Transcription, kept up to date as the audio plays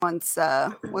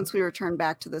once we return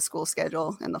back to the school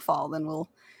schedule in the fall, then we'll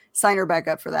sign her back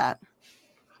up for that.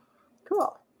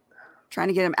 Cool. Trying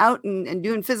to get him out and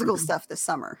doing physical stuff this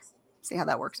summer. See how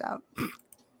that works out.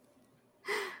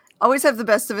 Always have the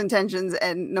best of intentions,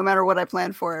 and no matter what I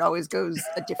plan for, it always goes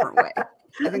a different way.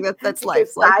 I think that's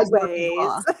life. Life is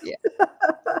sideways. Yeah.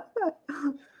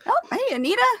 Oh, hey,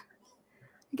 Anita.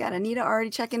 We got Anita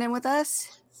already checking in with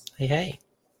us. Hey.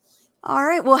 All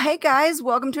right. Well, hey, guys.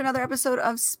 Welcome to another episode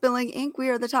of Spilling Ink. We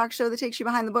are the talk show that takes you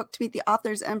behind the book to meet the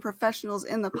authors and professionals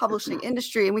in the publishing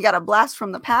industry. And we got a blast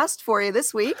from the past for you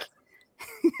this week.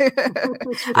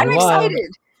 I'm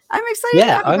excited. I'm excited to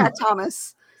have you back,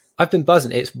 Thomas. I've been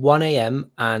buzzing. It's 1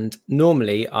 a.m. and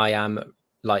normally I am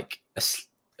like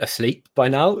asleep by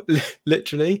now,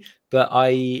 literally. But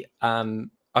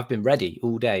I've been ready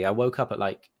all day. I woke up at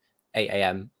like 8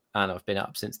 a.m. and I've been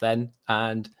up since then.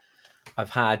 And I've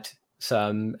had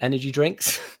some energy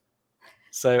drinks,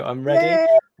 so I'm ready. Yay!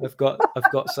 I've got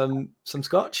some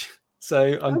scotch,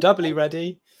 so I'm doubly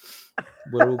ready.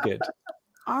 We're all good.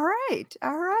 All right.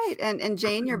 And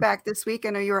Jane, you're back this week.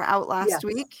 I know you were out last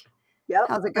week. Yep.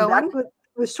 How's it going? Back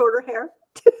with shorter hair.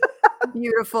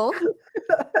 Beautiful.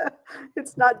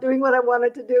 It's not doing what I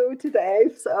wanted to do today,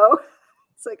 so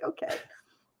it's like, okay.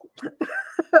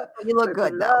 You look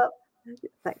good though.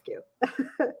 Thank you.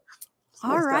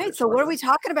 All right. So what are we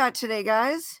talking about today,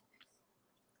 guys?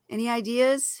 Any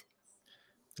ideas?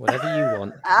 Whatever you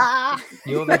want.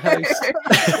 You're the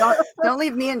host. Don't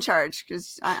leave me in charge,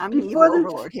 because I'm the evil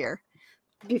overlord here.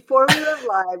 Before we went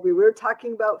live, we were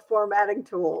talking about formatting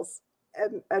tools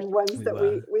and ones that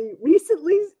we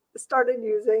recently started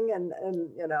using,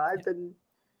 and I've been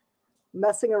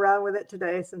messing around with it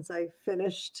today since I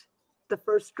finished the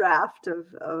first draft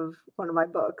of one of my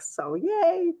books. So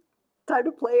yay, time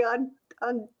to play on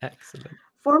excellent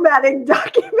formatting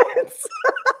documents.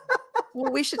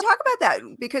 Well, we should talk about that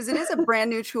because it is a brand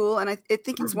new tool, and I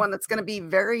think it's one that's going to be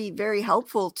very, very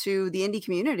helpful to the indie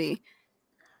community.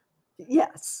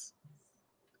 Yes.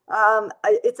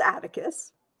 It's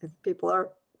Atticus, if people are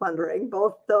wondering.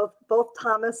 Both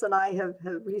Thomas and I have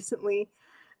recently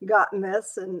gotten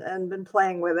this and been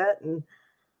playing with it, and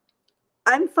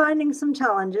I'm finding some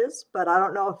challenges, but I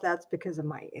don't know if that's because of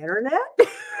my internet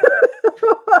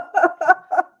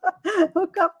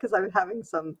hookup, because I'm having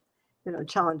some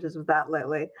challenges with that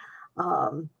lately,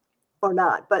 or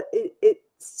not, but it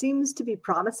seems to be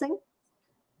promising.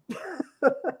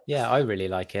 Yeah, I really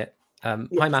like it. Yes.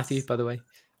 Hi Matthew, by the way.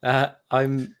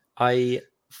 I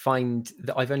find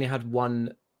that I've only had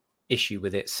one issue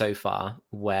with it so far,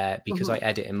 where because I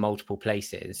edit in multiple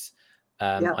places,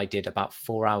 I did about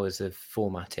 4 hours of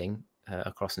formatting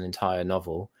across an entire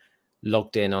novel,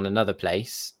 logged in on another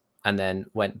place, and then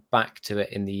went back to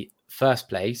it in the first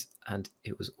place, and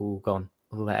it was all gone.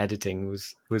 All the editing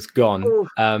was gone. Ooh,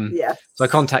 so I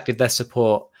contacted their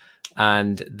support,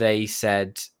 and they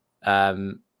said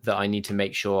that I need to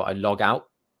make sure I log out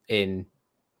in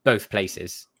both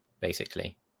places,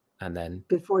 basically, and then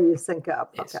before you sync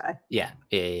up. Okay. Yeah.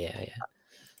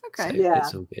 Okay. So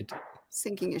it's all good.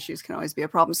 Syncing issues can always be a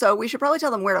problem. So we should probably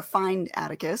tell them where to find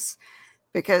Atticus,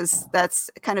 because that's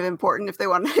kind of important if they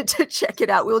wanted to check it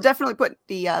out. We'll definitely put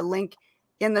the link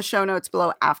in the show notes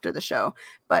below after the show.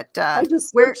 But I just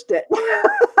switched it.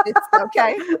 It's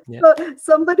okay. Yeah. So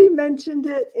somebody mentioned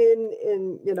it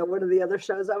in one of the other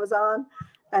shows I was on,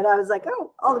 and I was like,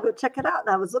 oh, I'll go check it out.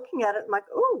 And I was looking at it, and I'm like,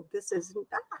 oh, this isn't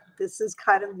bad. This is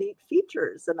kind of neat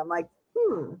features. And I'm like,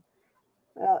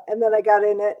 and then I got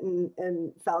in it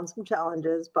and found some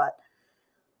challenges. But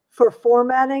for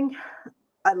formatting,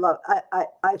 I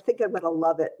think I'm going to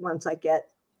love it once I get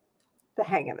the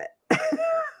hang of it.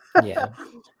 Yeah.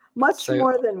 Much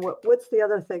more than what's the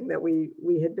other thing that we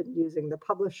had been using, the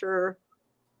publisher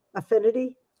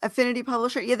Affinity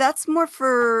Publisher. Yeah, that's more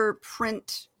for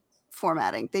print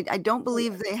formatting. I don't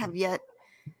believe they have yet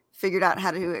figured out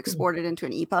how to export it into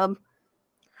an EPUB.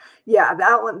 Yeah,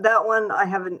 that one I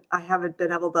haven't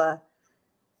been able to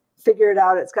figure it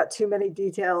out. It's got too many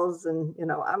details, and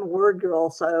I'm a word girl,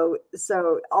 so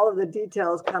all of the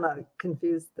details kind of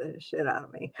confuse the shit out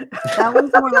of me. That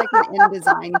one's more like an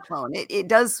InDesign clone. It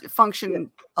does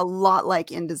function a lot like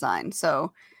InDesign.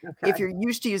 So if you're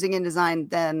used to using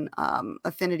InDesign, then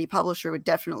Affinity Publisher would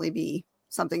definitely be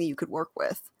something that you could work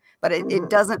with. But it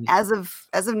doesn't as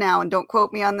of now, and don't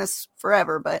quote me on this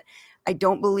forever, but I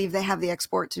don't believe they have the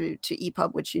export to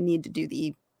EPUB, which you need to do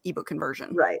the ebook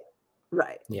conversion. Right.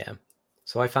 Yeah.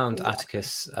 So I found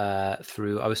Atticus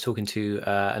through, I was talking to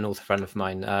an author friend of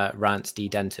mine, Rance D.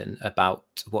 Denton, about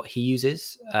what he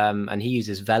uses. And he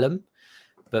uses Vellum.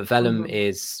 but Vellum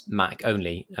is Mac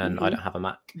only, and I don't have a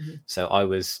Mac. So I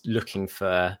was looking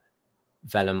for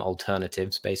Vellum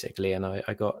alternatives basically, and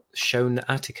I got shown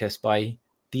Atticus by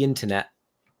the internet.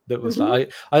 That was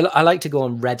like I like to go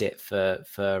on Reddit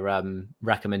for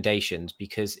recommendations,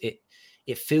 because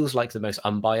it feels like the most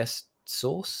unbiased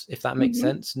source, if that makes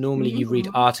sense. Normally you read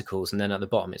articles and then at the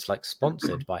bottom it's like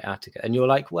sponsored by Attica, and you're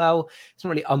like, well, it's not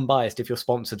really unbiased if you're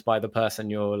sponsored by the person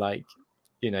you're like,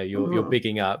 you're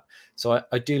bigging up. So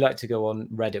I do like to go on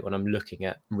Reddit when I'm looking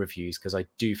at reviews, because I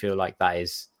do feel like that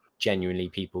is genuinely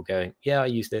people going, yeah, I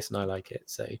use this and I like it.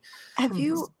 So have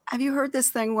you heard this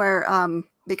thing where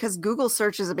because Google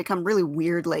searches have become really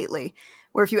weird lately,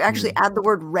 where if you actually add the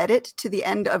word Reddit to the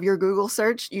end of your Google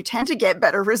search, you tend to get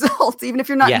better results, even if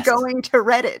you're not going to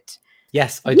Reddit.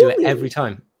 Yes, I do it every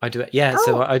time. I do it. Yeah.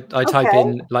 So I type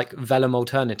in like Vellum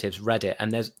alternatives Reddit,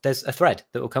 and there's a thread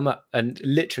that will come up, and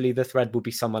literally the thread will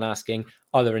be someone asking,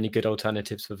 are there any good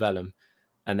alternatives for Vellum?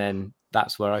 And then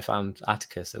that's where I found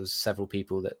Atticus. There was several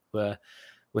people that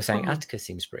were saying Atticus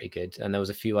seems pretty good, and there was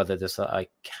a few others that I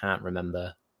can't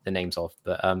remember the names of,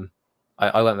 but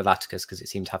I went with Atticus because it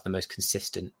seemed to have the most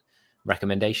consistent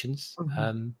recommendations.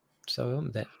 So I went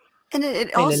with it. And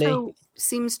it also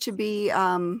seems to be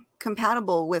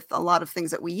compatible with a lot of things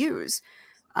that we use.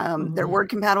 They're Word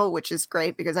compatible, which is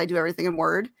great because I do everything in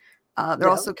Word. They're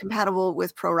also compatible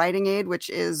with ProWritingAid,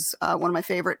 which is one of my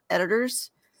favorite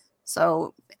editors.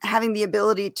 So having the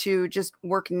ability to just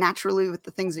work naturally with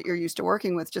the things that you're used to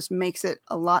working with just makes it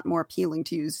a lot more appealing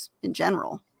to use in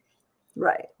general.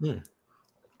 Right.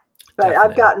 But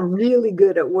I've gotten really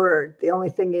good at Word. The only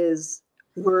thing is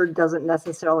Word doesn't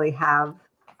necessarily have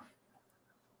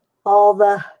all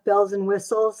the bells and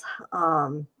whistles,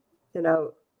 in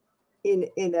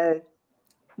a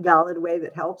valid way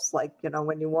that helps. Like,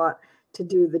 when you want to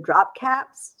do the drop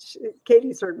caps,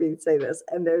 Katie's heard me say this,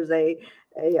 and there's a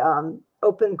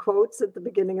open quotes at the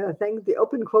beginning of the thing. The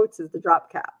open quotes is the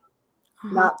drop cap,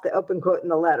 not the open quote in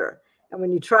the letter. And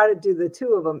when you try to do the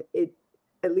two of them,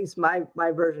 at least my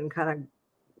version kind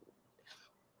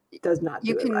of does not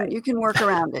do it right. You can work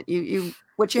around it.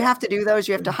 What you have to do though is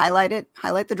you have to highlight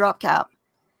the drop cap,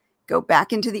 go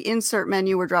back into the insert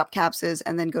menu where drop caps is,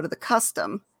 and then go to the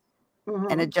custom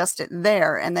and adjust it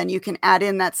there. And then you can add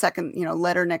in that second,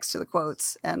 letter next to the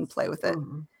quotes and play with it.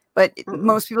 But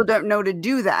most people don't know to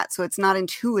do that. So it's not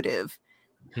intuitive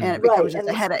and it becomes just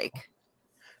a headache.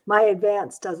 My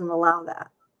advanced doesn't allow that.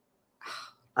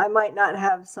 I might not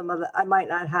have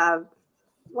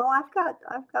well, I've got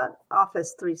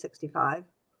Office 365.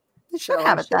 It should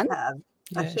have it then.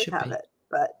 I should have it,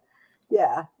 but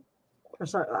yeah. Or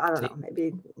so, I don't know,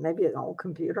 maybe an old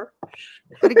computer.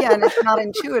 But again, it's not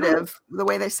intuitive the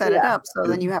way they set it up. So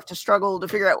then you have to struggle to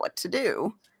figure out what to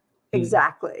do.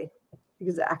 Exactly.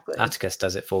 Atticus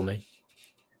does it for me.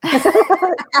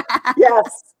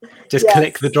 Yes. Just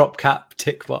click the drop cap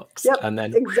tick box, and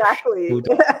then exactly.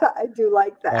 I do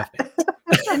like that.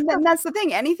 And then that's the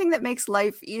thing. Anything that makes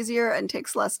life easier and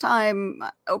takes less time,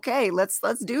 okay, let's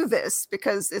do this,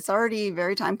 because it's already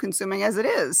very time consuming as it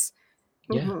is.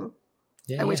 And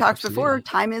we talked before,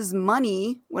 time is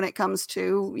money when it comes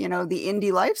to, the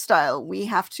indie lifestyle. We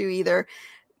have to either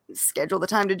schedule the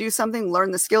time to do something,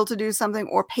 learn the skill to do something,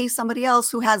 or pay somebody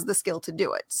else who has the skill to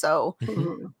do it. So,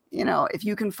 if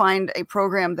you can find a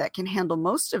program that can handle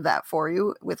most of that for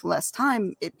you with less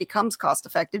time, it becomes cost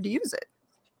effective to use it.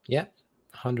 Yeah,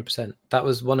 100%. That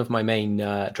was one of my main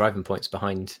driving points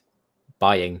behind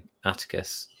buying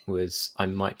Atticus, was I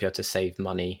might be able to save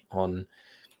money on,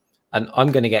 and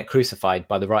I'm going to get crucified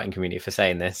by the writing community for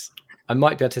saying this, I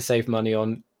might be able to save money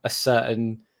on a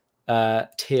certain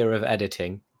tier of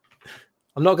editing.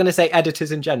 I'm not going to say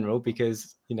editors in general,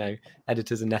 because,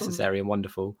 editors are necessary and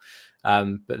wonderful.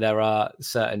 But there are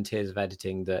certain tiers of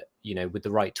editing that, with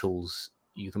the right tools,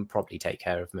 you can probably take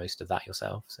care of most of that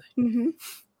yourself. So.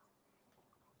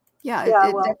 Yeah,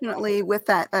 it definitely, with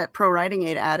that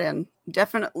ProWritingAid add-in,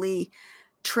 definitely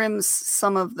trims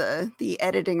some of the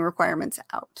editing requirements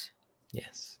out.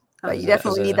 Yes. But you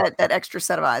definitely need that extra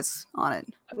set of eyes on it.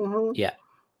 Yeah.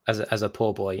 As a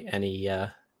poor boy,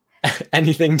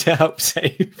 anything to help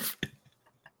save.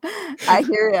 I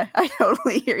hear you. I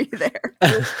totally hear you there.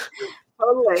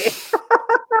 Totally.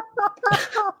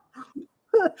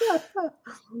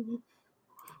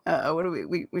 What are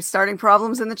we're starting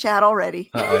problems in the chat already.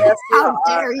 Yes, how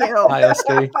dare you? Hi,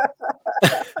 SK.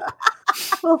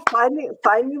 Well, finding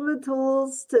the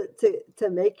tools to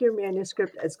make your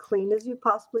manuscript as clean as you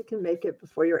possibly can make it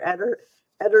before your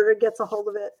editor gets a hold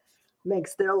of it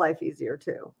makes their life easier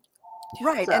too.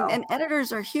 Right. So. And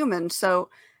editors are human. So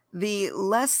the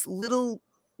less little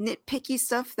nitpicky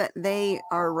stuff that they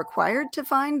are required to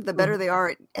find, the better they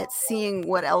are at seeing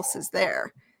what else is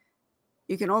there.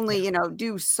 You can only,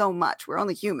 do so much. We're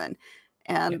only human.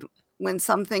 And when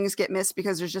some things get missed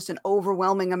because there's just an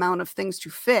overwhelming amount of things to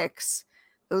fix,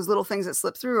 those little things that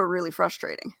slip through are really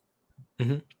frustrating.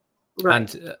 Mm-hmm.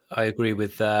 Right. And I agree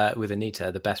with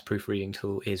Anita. The best proofreading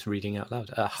tool is reading out loud.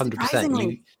 100%.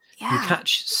 You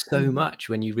catch so much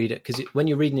when you read it, because when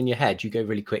you're reading in your head, you go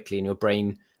really quickly, and your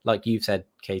brain, like you've said,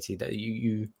 Katie, that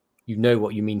you know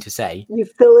what you mean to say. You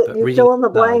fill it. You fill in the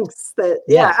blanks.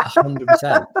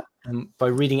 100%. By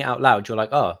reading it out loud, you're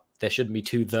like, oh, there shouldn't be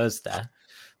two the's there.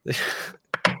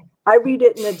 I read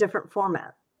it in a different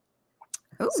format.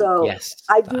 Ooh, so yes,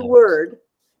 I do Word.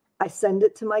 I send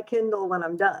it to my Kindle when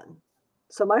I'm done.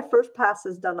 So my first pass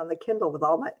is done on the Kindle with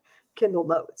all my Kindle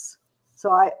notes.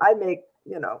 So I make,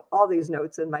 all these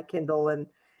notes in my Kindle and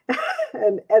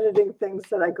editing things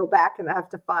that I go back and I have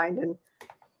to find and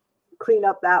clean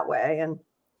up that way. And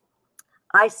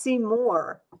I see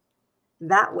more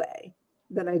that way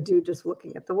than I do just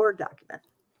looking at the Word document.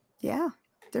 Yeah.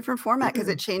 Different format, because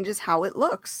it changes how it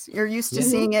looks. You're used to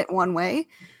seeing it one way.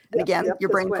 And again, your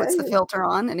brain puts the filter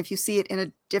on. And if you see it in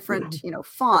a different,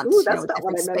 font, with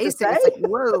different spacing, it's like,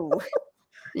 whoa.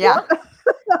 Yeah.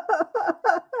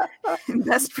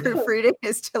 Best proofreading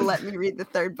is to let me read the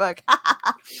third book.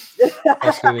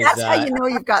 That's how you know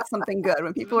you've got something good,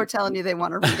 when people are telling you they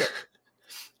want to read it.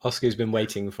 Oscar's been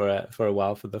waiting for a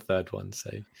while for the third one.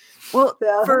 So, well,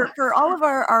 for all of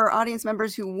our audience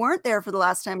members who weren't there for the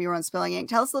last time you were on Spilling Ink,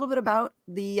 tell us a little bit about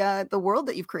the world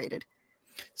that you've created.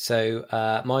 So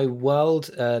my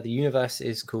world, the universe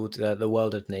is called the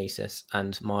World of Nasus,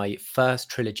 and my first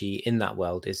trilogy in that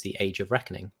world is the Age of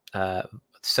Reckoning.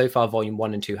 So far, volume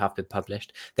 1 and 2 have been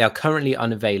published. They are currently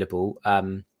unavailable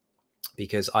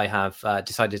because I have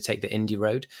decided to take the indie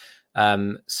road.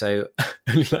 So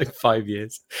only like 5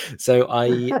 years. So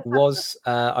I was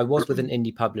with an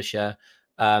indie publisher,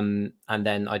 and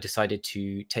then I decided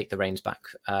to take the reins back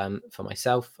for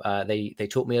myself. They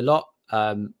taught me a lot.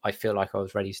 I feel like I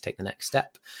was ready to take the next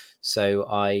step. So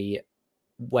I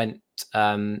went,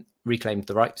 reclaimed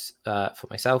the rights for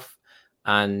myself,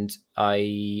 and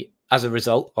as a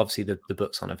result, obviously the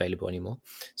books aren't available anymore.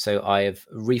 So I have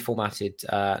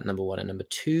reformatted number 1 and number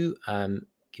 2,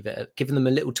 given them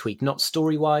a little tweak, not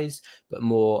story wise, but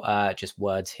more just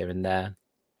words here and there,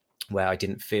 where I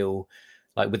didn't feel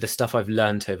like, with the stuff I've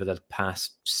learned over the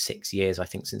past 6 years, I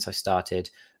think, since I started,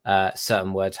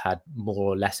 certain words had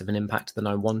more or less of an impact than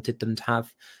I wanted them to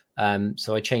have.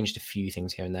 So I changed a few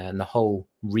things here and there, and the whole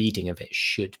reading of it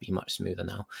should be much smoother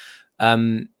now.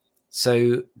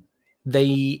 So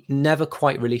they never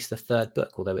quite released the third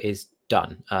book, although it is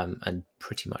done and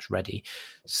pretty much ready.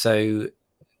 So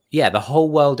yeah, the whole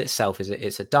world itself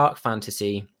it's a dark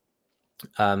fantasy.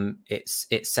 It's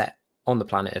set on the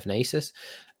planet of Nasus,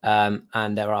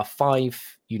 and there are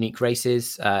 5 unique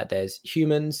races. There's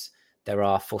humans. There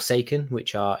are Forsaken,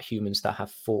 which are humans that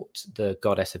have fought the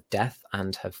goddess of death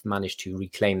and have managed to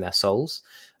reclaim their souls,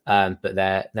 but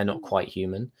they're not quite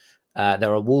human.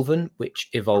 There are Wolven, which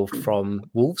evolved from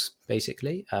wolves,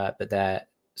 basically, but they're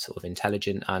sort of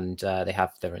intelligent and they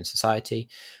have their own society.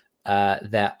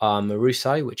 There are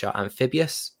Marusai, which are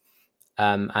amphibious,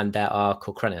 and there are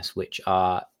Corcrenus, which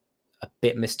are a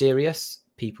bit mysterious.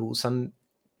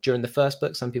 During the first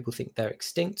book, some people think they're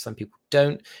extinct, some people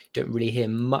don't. You don't really hear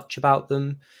much about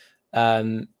them.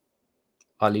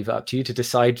 I'll leave it up to you to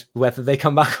decide whether they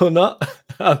come back or not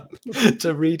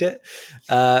to read it.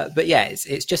 But yeah,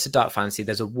 it's just a dark fantasy.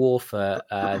 There's a war for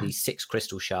these 6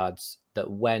 crystal shards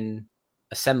that, when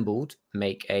assembled,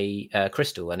 make a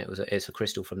crystal, and it's a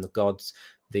crystal from the gods,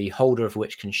 the holder of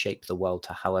which can shape the world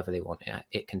to however they want.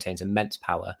 It contains immense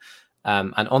power.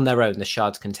 And on their own, the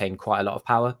shards contain quite a lot of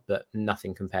power, but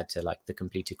nothing compared to like the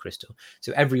completed crystal.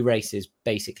 So every race is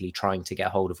basically trying to get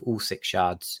hold of all 6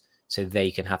 shards so they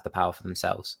can have the power for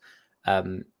themselves.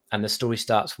 And the story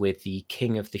starts with the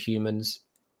king of the humans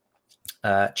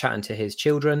chatting to his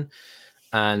children,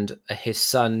 and his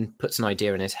son puts an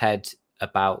idea in his head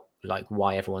about like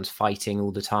why everyone's fighting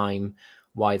all the time,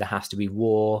 why there has to be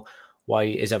war, why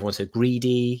is everyone so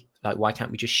greedy, like why can't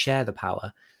we just share the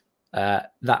power?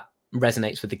 That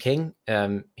resonates with the king.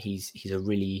 He's a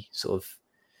really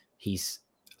he's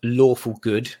lawful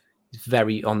good,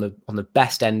 very on the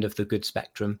best end of the good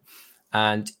spectrum,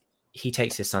 and he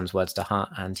takes his son's words to heart,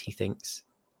 and he thinks,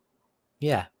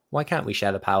 yeah, why can't we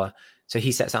share the power? So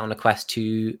he sets out on a quest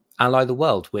to ally the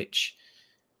world, which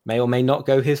may or may not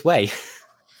go his way.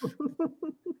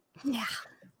 Yeah,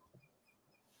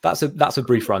 that's a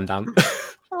brief rundown.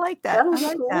 I like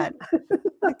that.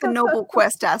 like the noble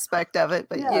quest aspect of it,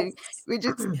 but Yes.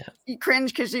 you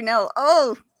cringe because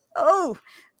oh,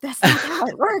 that's not how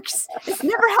it works. It's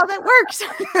never how that works.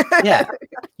 Yeah,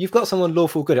 you've got someone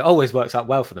lawful good. It always works out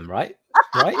well for them, right?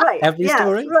 Right. Every yes,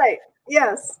 story. Right.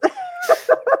 Yes.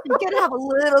 You gotta have a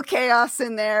little chaos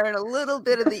in there and a little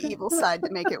bit of the evil side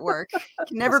to make it work. It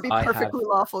can never be I have- perfectly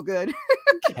lawful good.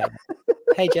 Okay.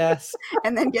 Hey, Jess.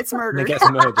 And then gets And then murdered.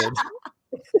 gets murdered.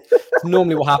 It's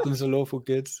normally what happens to lawful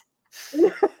goods.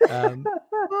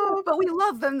 Oh, but we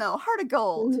love them though. Heart of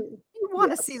gold. You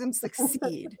want to see them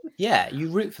succeed. Yeah, you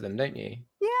root for them, don't you?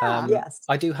 Yeah. Yes.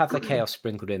 I do have the chaos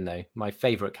sprinkled in though. My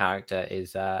favorite character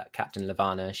is Captain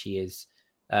Levana. She is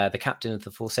the captain of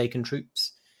the Forsaken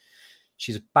troops.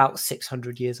 She's about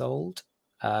 600 years old.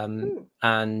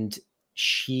 And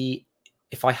she,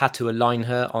 if I had to align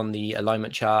her on the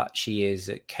alignment chart, she is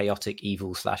a chaotic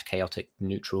evil / chaotic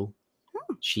neutral.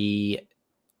 She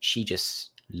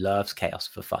just loves chaos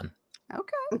for fun.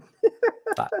 Okay.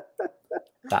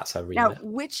 That's her remit. Now,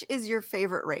 which is your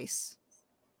favorite race?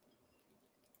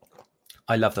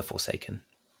 I love the Forsaken.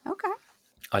 Okay.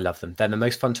 I love them. They're the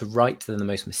most fun to write. They're the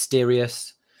most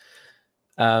mysterious.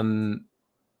 There's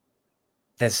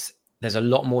a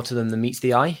lot more to them than meets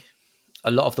the eye.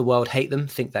 A lot of the world hate them,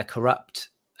 think they're corrupt.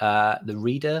 The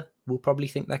reader will probably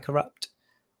think they're corrupt.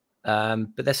 But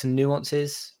there's some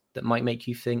nuances that might make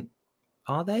you think,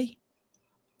 are they?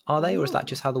 Or is that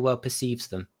just how the world perceives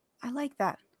them? I like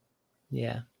that.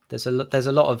 Yeah. There's a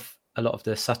lot of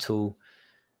the subtle,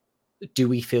 do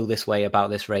we feel this way about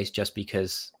this race just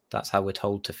because that's how we're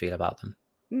told to feel about them?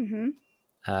 Mm-hmm.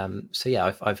 So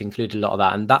yeah, I've included a lot of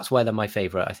that, and that's why they're my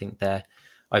favorite. I think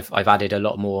I've added a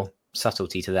lot more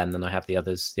subtlety to them than I have the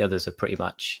others. The others are pretty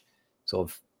much sort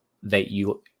of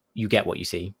you get what you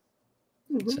see.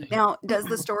 So. Now, does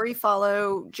the story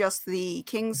follow just the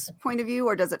king's point of view,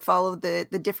 or does it follow the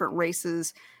different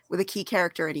races with a key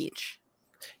character in each?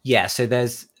 Yeah, so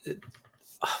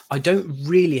I don't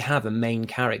really have a main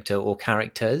character or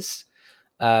characters.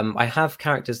 I have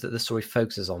characters that the story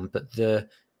focuses on, but the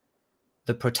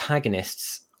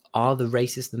protagonists are the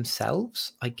races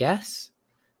themselves, I guess.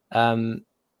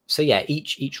 So yeah,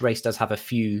 each race does have a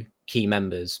few key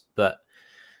members, but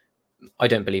I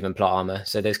don't believe in plot armor,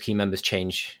 so those key members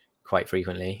change quite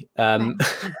frequently. But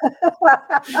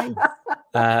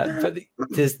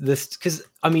there's this, because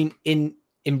I mean, in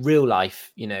real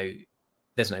life,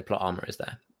 there's no plot armor, is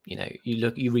there?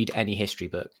 You read any history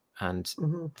book, and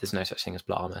there's no such thing as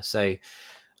plot armor. So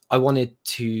I wanted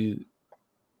to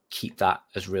keep that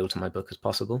as real to my book as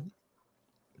possible.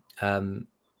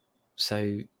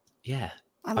 So yeah,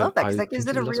 I love that because that gives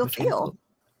it a real feel.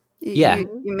 You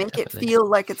make definitely. It feel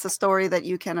like it's a story that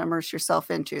you can immerse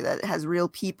yourself into, that has real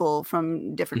people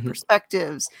from different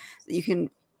perspectives. You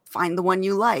can find the one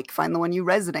you like, find the one you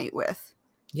resonate with.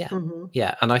 Yeah.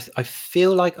 Yeah. And I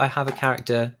feel like I have a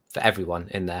character for everyone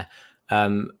in there.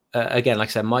 Again, like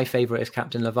I said, my favorite is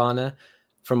Captain Levana.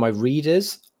 From my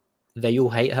readers, they all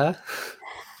hate her.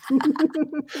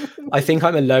 I think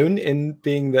I'm alone in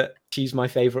being that she's my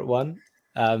favorite one.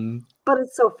 But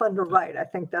it's so fun to write. I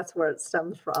think that's where it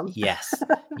stems from. Yes.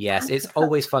 It's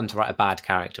always fun to write a bad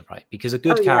character, right? Because a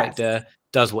good character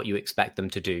does what you expect them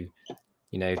to do.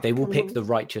 They will pick the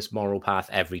righteous moral path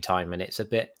every time, and it's a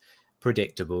bit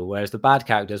predictable. Whereas the bad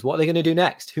characters, what are they going to do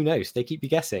next? Who knows? They keep you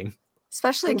guessing.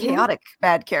 Especially a chaotic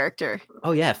bad character.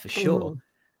 Oh yeah, for sure.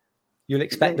 You'll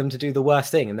expect them to do the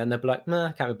worst thing, and then they'll be like,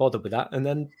 "Nah, can't be bothered with that," and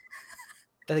then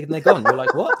they're gone. You're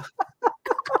like, "What?"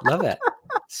 Love it.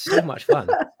 So much fun.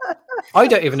 I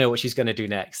don't even know what she's going to do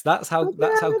next. That's how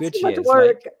good she is.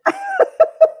 Work.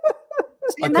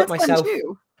 I put myself.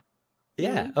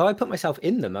 Yeah. I put myself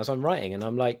in them as I'm writing, and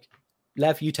I'm like,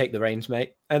 "Lev, you take the reins,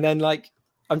 mate." And then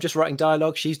I'm just writing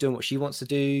dialogue. She's doing what she wants to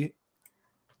do.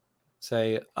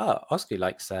 So, Oscar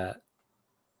likes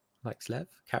Lev.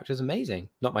 Character's amazing.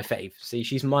 Not my fave. See,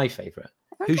 she's my favorite.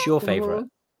 Okay. Who's your favorite?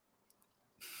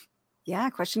 Yeah,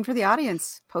 question for the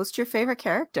audience. Post your favorite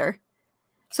character.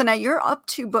 So now you're up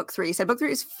to book 3. You said book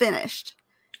 3 is finished.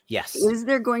 Yes. Is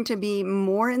there going to be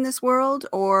more in this world,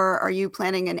 or are you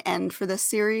planning an end for this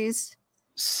series?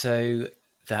 So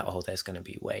there's going to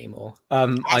be way more.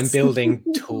 Yes. I'm building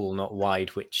tall, not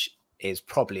wide, which is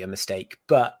probably a mistake,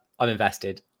 but I'm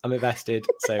invested,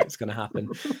 so it's going to happen.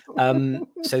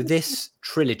 So this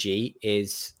trilogy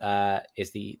is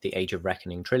the Age of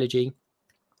Reckoning trilogy.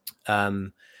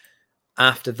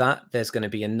 After that, there's going to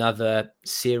be another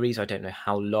series. I don't know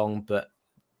how long, but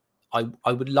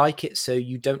I would like it so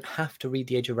you don't have to read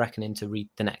the Age of Reckoning to read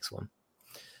the next one.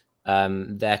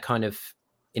 They're kind of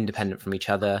independent from each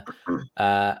other.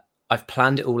 I've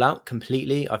planned it all out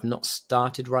completely. I've not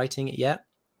started writing it yet.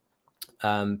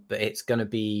 but it's going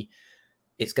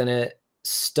to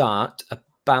start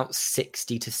about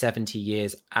 60 to 70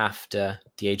 years after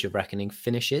the Age of Reckoning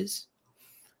finishes.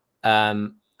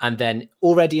 And then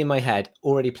already in my head,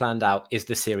 already planned out, is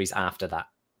the series after that.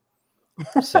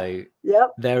 So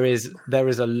Yep. there is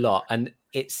a lot, and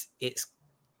it's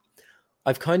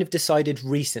I've kind of decided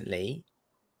recently,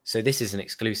 so this is an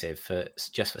exclusive for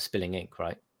Spilling Ink,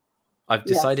 right? I've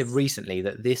decided recently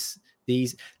that these,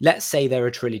 let's say they're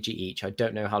a trilogy each. I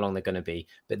don't know how long they're going to be,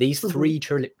 but these three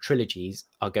trilogies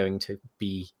are going to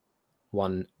be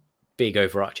one big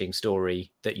overarching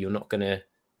story that you're going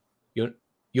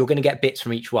to get bits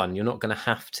from each one. You're not going to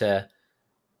have to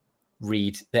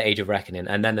read the Age of Reckoning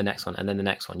and then the next one and then the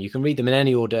next one. You can read them in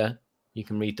any order. You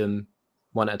can read them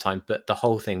one at a time, but the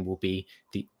whole thing will be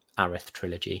the Aerith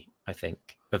trilogy, I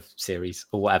think, of series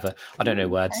or whatever. I don't know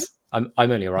words. I'm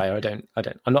only a writer.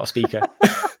 I'm not a speaker.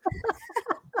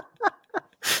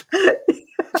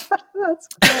 That's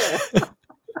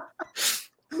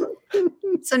cool.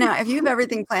 So now, if you have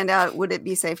everything planned out, would it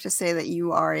be safe to say that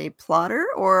you are a plotter,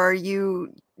 or are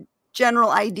you general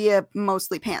idea,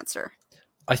 mostly pantser?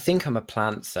 I think I'm a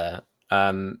plantser.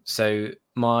 So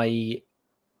my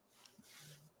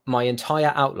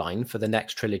entire outline for the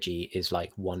next trilogy is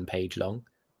like 1 page long.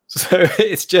 So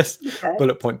it's just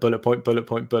bullet point, bullet point, bullet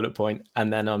point, bullet point.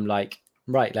 And then I'm like,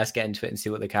 right, let's get into it and see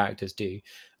what the characters do.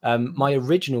 My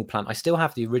original plan, I still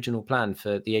have the original plan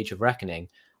for the Age of Reckoning.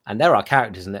 And there are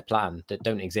characters in that plan that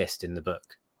don't exist in the book.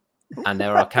 And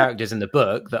there are characters in the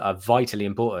book that are vitally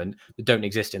important that don't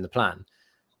exist in the plan.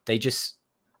 They just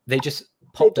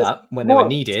popped up when they were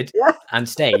needed and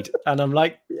stayed. And I'm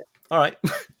like, all right,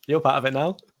 you're part of it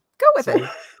now. Go with it.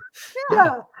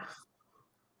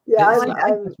 Yeah,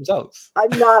 I'm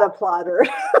not a plotter.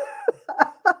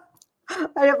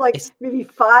 I have like maybe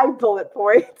 5 bullet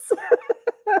points.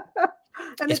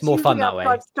 And it's more fun that way.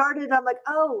 I've started, I'm like,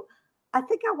 oh, I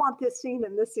think I want this scene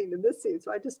and this scene and this scene.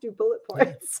 So I just do bullet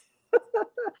points.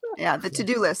 Yeah, the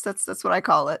to-do list. That's what I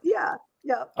call it. Yeah.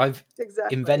 I've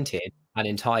invented an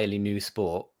entirely new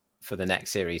sport for the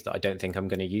next series that I don't think I'm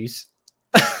going to use.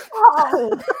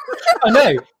 Oh. I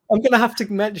know. I'm going to have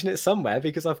to mention it somewhere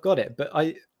because I've got it. But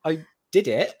I did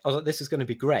it. I was like, this is going to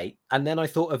be great. And then I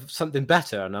thought of something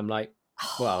better. And I'm like,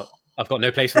 well, I've got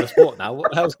no place for the sport now.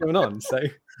 What the hell's going on? So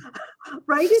save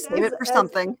it for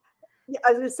something. Yeah,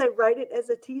 I was going to say, write it as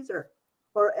a teaser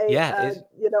or a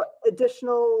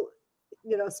additional,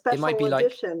 special it might be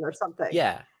edition or something.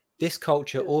 Yeah. This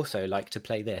culture also like to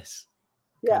play this.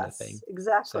 Kind of thing.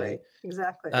 Exactly.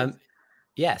 Exactly.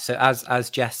 Yeah. So as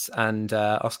Jess and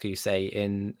Oscar say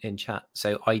in chat,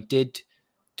 so I did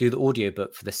do the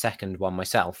audiobook for the second one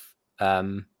myself.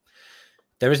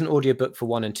 There is an audiobook for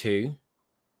 1 and 2.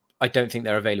 I don't think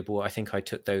they're available. I think I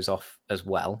took those off as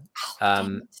well.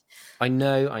 I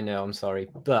know. I'm sorry.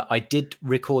 But I did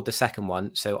record the second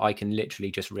one, so I can literally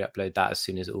just re-upload that as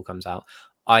soon as it all comes out.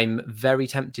 I'm very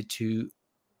tempted to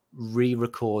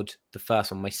re-record the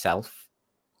first one myself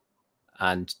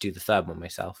and do the third one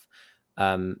myself.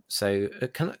 So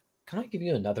can I give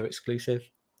you another exclusive?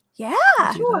 Yeah,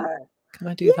 sure. Can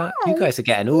I do that? You guys are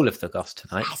getting all of the goss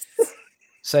tonight. Yes.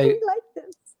 So we like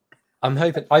this. I'm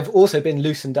hoping. I've also been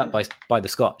loosened up by the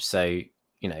scotch, so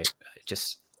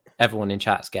just everyone in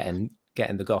chat's getting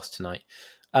the goss tonight.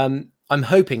 I'm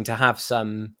hoping to have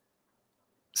some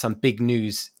big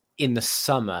news in the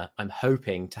summer. I'm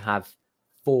hoping to have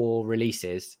 4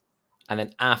 releases, and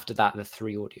then after that, the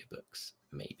 3 audiobooks,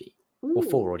 maybe. Or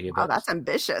 4 audiobooks. Oh, that's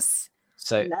ambitious.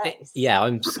 So nice.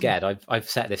 I'm scared. I've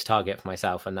set this target for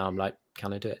myself, and now I'm like,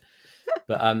 can I do it?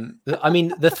 But I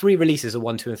mean, the 3 releases are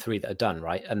 1, 2, and 3 that are done,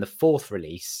 right? And the 4th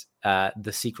release,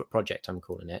 the secret project, I'm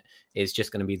calling it, is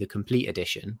just going to be the complete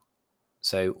edition.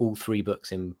 So all 3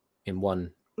 books in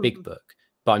one big book.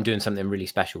 But I'm doing something really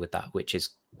special with that,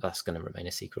 that's going to remain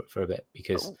a secret for a bit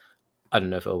because I don't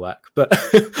know if it'll work, but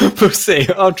we'll see.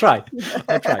 I'll try.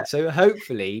 So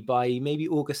hopefully by maybe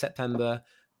August, September,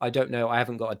 I don't know. I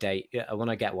haven't got a date yet. When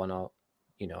I get one,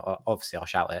 obviously I'll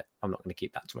shout it. I'm not going to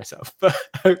keep that to myself, but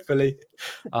hopefully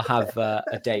I'll have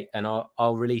a date and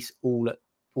I'll release all at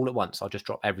once. I'll just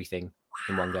drop everything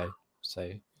in one go.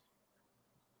 So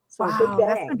wow,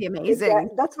 that's going to be amazing.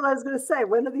 That's what I was going to say.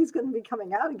 When are these going to be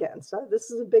coming out again? So this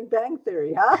is a Big Bang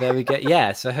Theory, huh? There we go.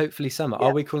 Yeah. So hopefully summer. Yeah.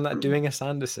 Are we calling that doing a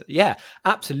Sanderson? Yeah,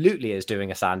 absolutely is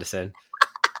doing a Sanderson.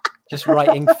 Just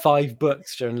writing 5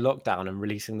 books during lockdown and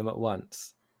releasing them at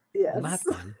once. Yes.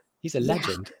 Madman. He's a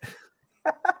legend.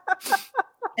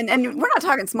 And we're not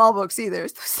talking small books either.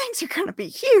 Those things are going to be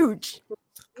huge.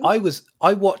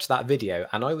 I watched that video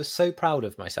and I was so proud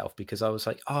of myself because I was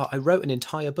like, I wrote an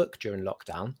entire book during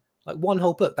lockdown Like one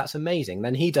whole book, that's amazing.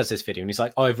 Then he does this video and he's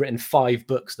like, I've written 5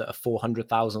 books that are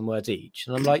 400,000 words each.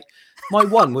 And I'm like, my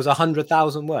one was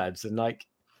 100,000 words. And like,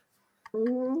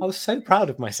 I was so proud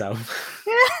of myself.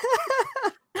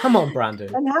 Come on,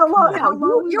 Brandon. And how long? Yeah, How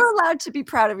long? you're allowed to be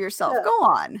proud of yourself. Yeah. Go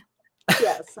on.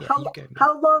 Yes. Yeah, how, you go, man.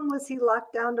 how long was he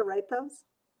locked down to write those?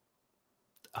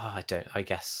 I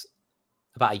guess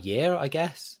about a year, I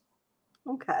guess.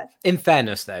 Okay. In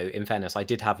fairness, I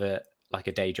did have a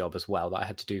day job as well that I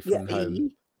had to do from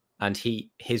home. And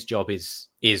his job is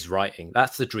writing.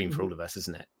 That's the dream for all of us,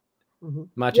 isn't it? Mm-hmm.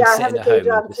 Imagine I have sitting a at day home.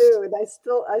 job And too, and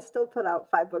I still put out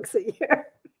 5 books a year.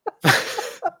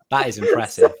 That is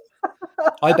impressive.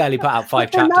 I barely put out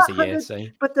 5 chapters a year, so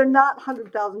but they're not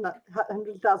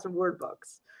 100,000 word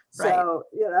books. So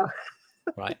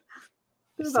right.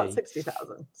 There's about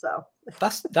 60,000. So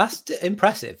that's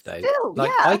impressive though. Still, like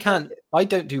yeah. I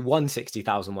don't do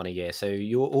 160,000 one a year, so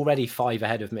you're already 5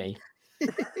 ahead of me.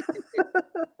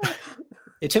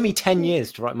 It took me 10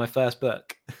 years to write my first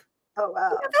book. Oh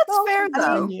wow, yeah, that's fair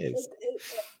though. 10 years.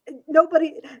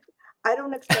 I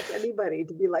don't expect anybody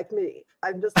to be like me.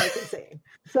 I'm just like insane.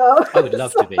 So I would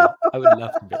love to be. I would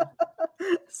love to be.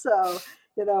 So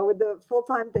with the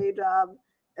full-time day job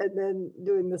and then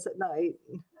doing this at night,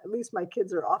 at least my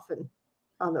kids are often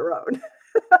on their own.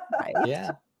 Right.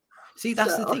 Yeah. See,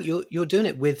 that's the thing. You're doing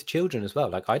it with children as well.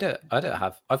 Like I've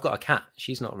got a cat.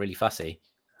 She's not really fussy.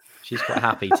 She's quite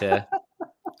happy to. I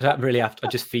don't really have to. I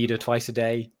just feed her twice a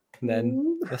day, and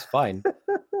then that's fine.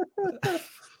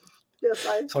 Yes,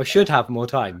 so I should have more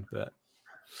time, but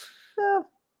that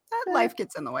life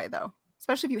gets in the way though,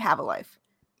 especially if you have a life.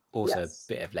 Also a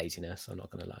bit of laziness. I'm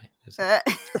not going to lie.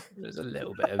 There's a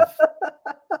little bit of.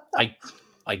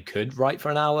 I could write for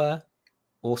an hour.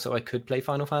 Also, I could play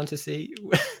Final Fantasy.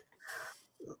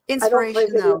 Inspiration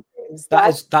though.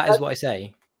 That is what I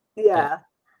say. Yeah.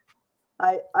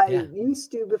 I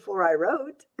used to before I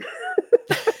wrote.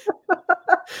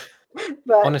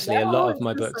 But honestly, a lot of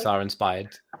my books are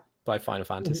inspired by Final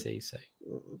Fantasy. So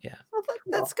yeah. Well,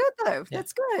 that's good though. Yeah.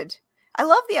 That's good. I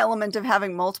love the element of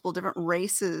having multiple different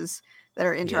races that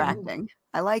are interacting.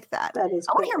 Yeah. I like that. That is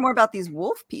I want to hear more about these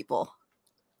wolf people.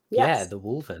 Yes. Yeah, the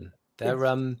Wolven.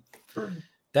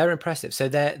 They're impressive. So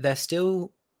they're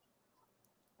still,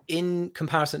 in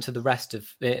comparison to the rest of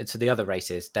to the other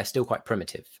races, they're still quite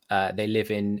primitive. They live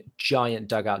in giant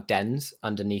dugout dens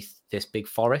underneath this big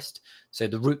forest. So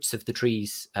the roots of the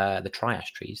trees, the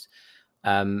triash trees,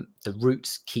 the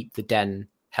roots keep the den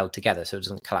held together so it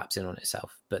doesn't collapse in on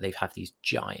itself. But they have these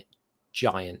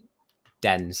giant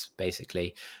dens,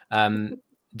 basically.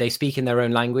 They speak in their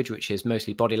own language, which is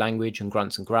mostly body language and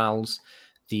grunts and growls.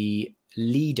 The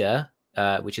leader,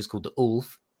 which is called the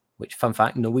Ulf, which, fun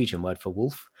fact, Norwegian word for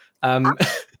wolf,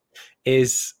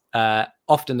 is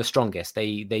often the strongest.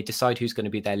 They decide who's going to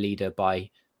be their leader by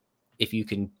if you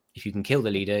can kill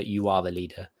the leader, you are the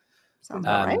leader. Sounds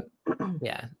right.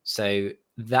 Yeah. So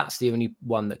that's the only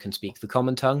one that can speak the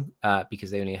common tongue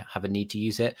because they only have a need to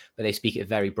use it, but they speak it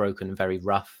very broken and very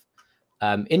rough.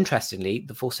 Interestingly,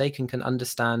 the Forsaken can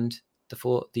understand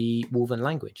the Wolven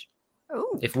language.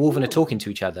 Ooh. If Wolven are talking to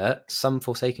each other, some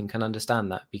Forsaken can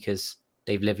understand that because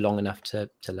they've lived long enough to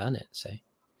learn it. So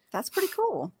that's pretty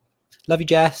cool. Love you,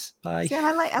 Jess. Bye.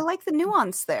 Yeah, I like the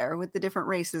nuance there with the different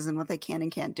races and what they can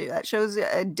and can't do. That shows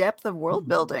a depth of world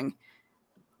building.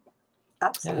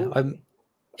 Absolutely.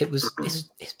 Yeah,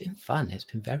 it's been fun. It's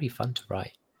been very fun to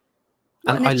write,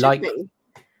 and I like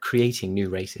creating new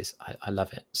races. I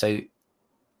love it. So,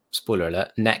 spoiler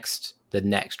alert: the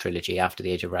next trilogy after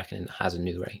the Age of Reckoning has a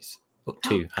new race. Well,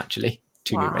 2 actually,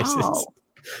 2 new races.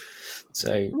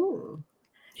 So,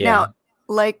 yeah. Now,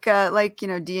 like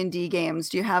D&D games,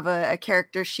 do you have a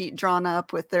character sheet drawn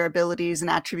up with their abilities and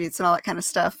attributes and all that kind of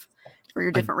stuff for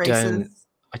your different races?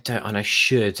 I don't, and I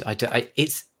should.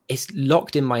 It's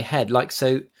locked in my head. Like,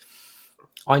 so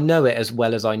I know it as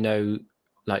well as I know,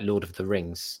 like, Lord of the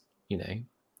Rings,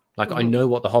 like I know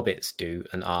what the hobbits do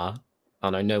and are,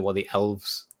 and I know what the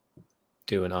elves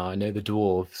do and are. I know the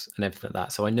dwarves and everything like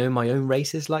that. So I know my own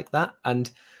races like that,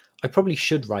 and I probably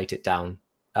should write it down.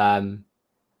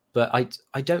 But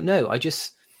I don't know. I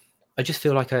just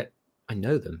feel like I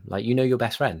know them. Like, your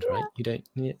best friend, right? You don't.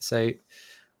 Yeah, so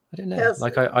I don't know. Yes.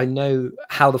 Like I know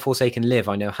how the Forsaken live.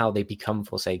 I know how they become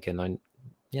Forsaken.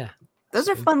 Those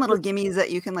are fun little gimmies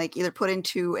that you can like either put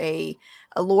into a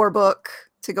lore book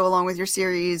to go along with your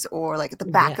series, or like at the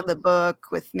back of the book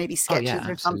with maybe sketches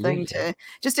or something to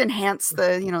just enhance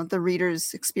the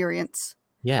reader's experience.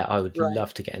 Yeah, I would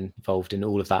love to get involved in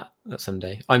all of that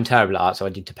someday. I'm terrible at art, so I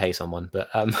need to pay someone. But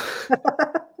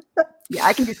yeah,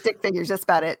 I can do stick figures. That's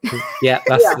about it. Yeah,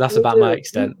 that's about my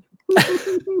extent.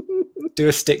 Do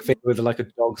a stick figure with like a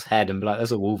dog's head and be like,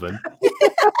 "There's a Wolven."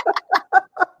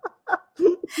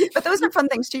 But those are fun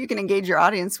things too. You can engage your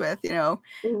audience with.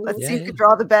 Let's Yeah, see who could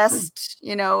draw the best.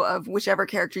 Of whichever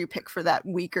character you pick for that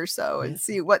week or so, and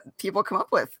see what people come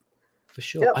up with. For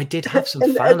sure. Yep. I did have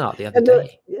some fan art the other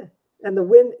day. And the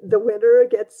winner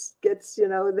gets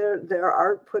their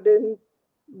art put in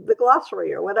the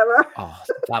glossary or whatever. Oh,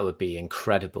 that would be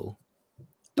incredible.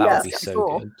 That would be so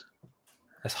cool. good.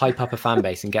 Let's hype up a fan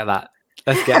base and get that.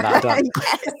 Let's get that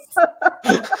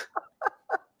done.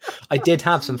 I did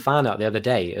have some fan art the other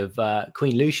day of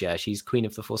Queen Lucia. She's Queen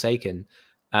of the Forsaken,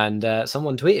 and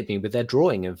someone tweeted me with their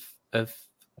drawing of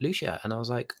Lucia, and I was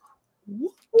like,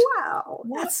 "What? Wow,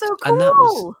 that's so cool!" And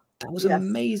that was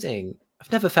amazing.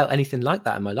 I've never felt anything like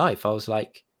that in my life. I was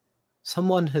like,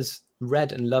 someone has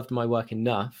read and loved my work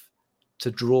enough to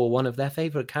draw one of their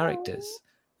favorite characters,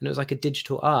 and it was like a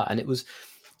digital art, and it was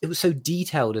so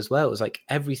detailed as well. It was like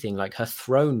everything, like her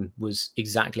throne was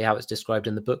exactly how it's described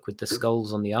in the book with the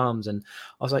skulls on the arms. And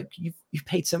I was like, you've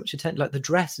paid so much attention. Like the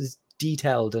dress is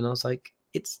detailed. And I was like,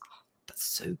 that's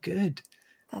so good.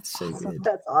 That's so awesome. good.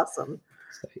 That's awesome.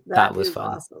 So that was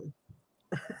fun. Awesome.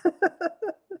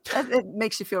 It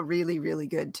makes you feel really, really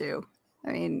good too.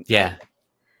 I mean, yeah.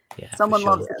 Someone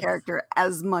loves the character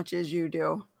as much as you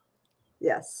do.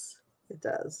 Yes, it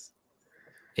does.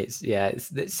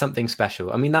 It's something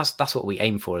special. I mean, that's what we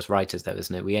aim for as writers, though,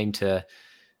 isn't it? We aim to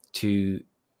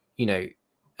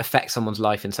affect someone's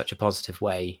life in such a positive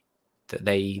way that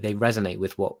they resonate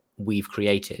with what we've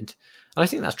created. And I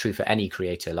think that's true for any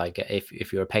creator. Like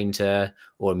if you're a painter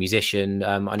or a musician,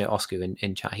 I know Oscar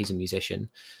in chat, he's a musician.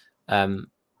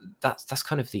 That's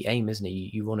kind of the aim, isn't it?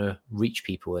 You want to reach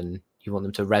people and you want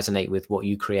them to resonate with what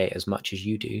you create as much as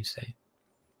you do. So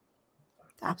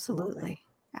absolutely.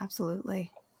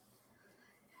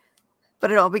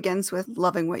 But it all begins with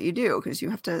loving what you do, because you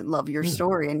have to love your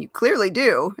story, and you clearly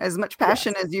do, as much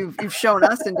passion as you've shown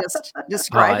us in just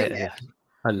describing it.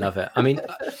 I love it. I mean,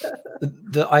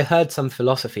 I heard some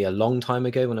philosophy a long time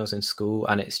ago when I was in school,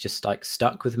 and it's just like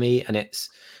stuck with me. And it's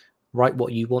write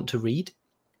what you want to read.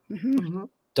 Mm-hmm.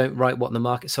 Don't write what the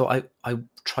market. So I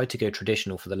tried to go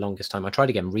traditional for the longest time. I tried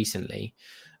again recently,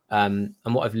 and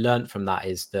what I've learned from that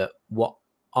is that what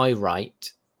I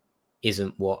write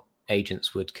isn't what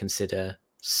agents would consider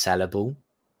sellable,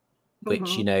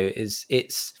 which is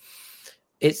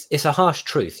it's a harsh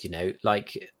truth.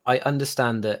 Like I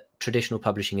understand that traditional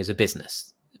publishing is a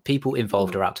business. People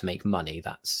involved are out to make money.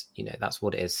 That's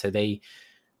what it is. So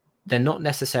they're not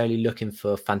necessarily looking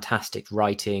for fantastic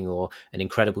writing or an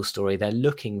incredible story. They're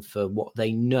looking for what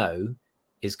they know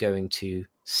is going to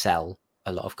sell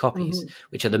a lot of copies,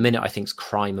 which at the minute I think is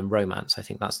crime and romance. I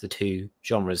think that's the two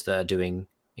genres that are doing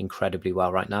incredibly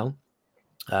well right now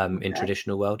in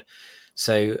traditional world.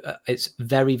 So it's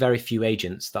very, very few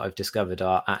agents that I've discovered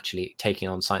are actually taking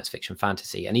on science fiction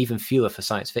fantasy, and even fewer for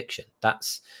science fiction.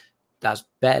 That's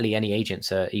barely any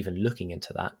agents are even looking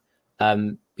into that,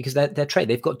 because they're trained.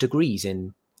 They've got degrees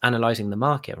in analyzing the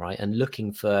market, right, and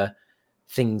looking for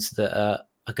things that are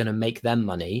going to make them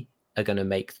money, are going to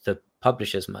make the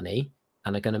publishers money,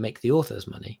 and are going to make the authors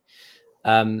money.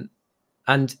 And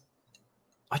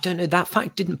I don't know, that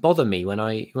fact didn't bother me when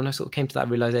I sort of came to that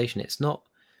realization.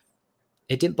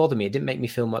 It didn't bother me. It didn't make me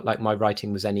feel like my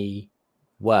writing was any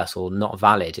worse or not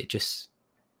valid. It just,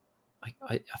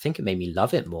 I think it made me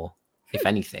love it more, if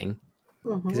anything,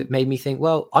 because it made me think,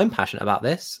 well, I'm passionate about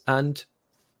this, and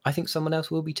I think someone else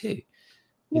will be too,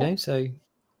 you know? So.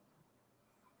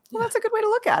 Well, that's a good way to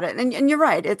look at it. And you're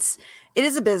right. It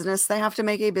is a business. They have to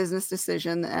make a business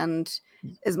decision. And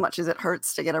as much as it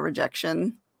hurts to get a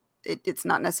rejection, it's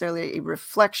not necessarily a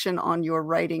reflection on your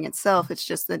writing itself. It's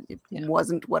just that it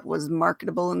wasn't what was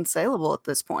marketable and saleable at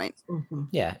this point.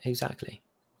 Yeah, exactly.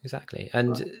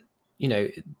 And,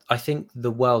 I think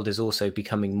the world is also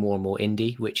becoming more and more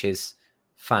indie, which is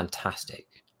fantastic.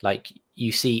 Like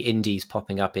you see indies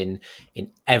popping up in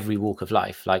every walk of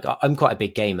life. Like I'm quite a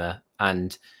big gamer,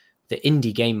 and the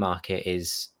indie game market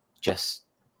is just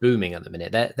booming at the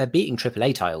minute. They're beating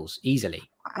AAA titles easily.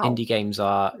 Wow. Indie games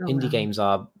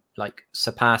are like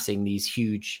surpassing these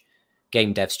huge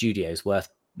game dev studios worth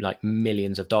like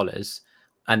millions of dollars.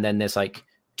 And then there's like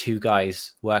two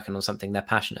guys working on something they're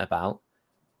passionate about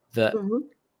that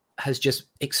has just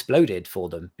exploded for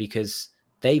them because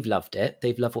they've loved it.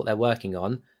 They've loved what they're working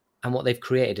on. And what they've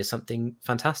created is something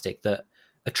fantastic that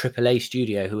a AAA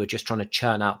studio who are just trying to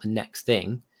churn out the next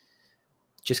thing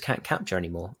just can't capture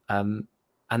anymore. And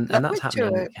that's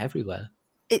happening everywhere.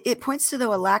 It points to,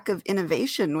 though, a lack of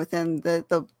innovation within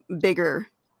the bigger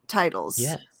titles.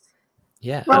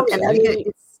 Yeah. Well,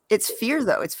 it's fear,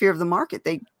 though. It's fear of the market.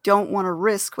 They don't want to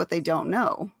risk what they don't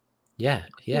know. Yeah,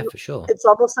 for sure. It's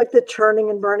almost like the churning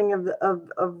and burning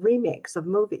of remakes of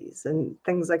movies and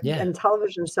things like and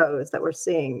television shows that we're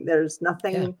seeing. There's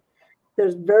nothing,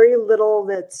 there's very little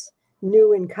that's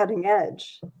new and cutting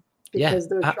edge, because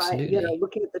they're trying,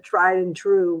 looking at the tried and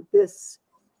true. This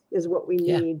is what we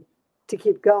need to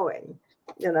keep going,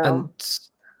 And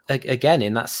again,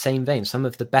 in that same vein, some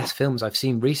of the best films I've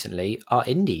seen recently are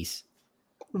indies.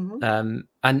 And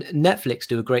Netflix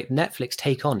Netflix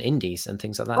take on indies and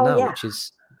things like that which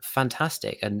is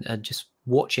fantastic. And just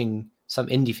watching some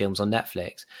indie films on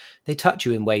Netflix, they touch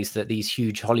you in ways that these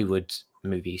huge Hollywood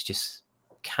movies just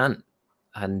can't.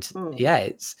 And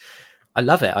I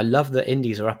love it. I love that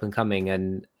indies are up and coming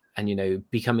and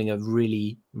becoming a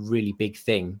really, really big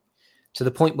thing, to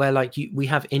the point where we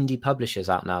have indie publishers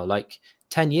out now. Like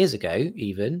 10 years ago,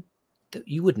 even,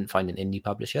 you wouldn't find an indie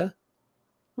publisher.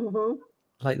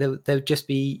 Like there would just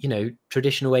be,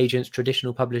 traditional agents,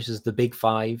 traditional publishers, the big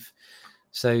five.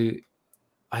 So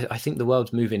I think the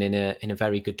world's moving in a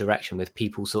very good direction, with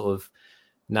people sort of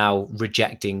now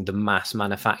rejecting the mass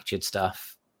manufactured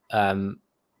stuff, and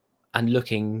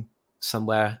looking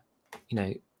somewhere,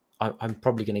 I'm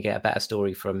probably going to get a better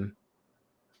story from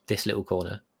this little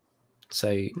corner. So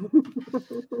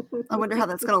I wonder how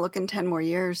that's going to look in 10 more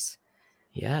years.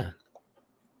 Yeah.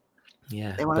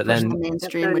 They want to push the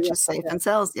mainstream, which is safe and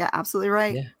sells. Yeah, absolutely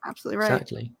right. Yeah, absolutely right.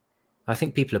 Exactly. I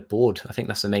think people are bored. I think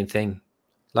that's the main thing.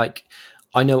 Like,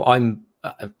 I know I'm,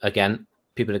 again,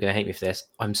 people are going to hate me for this.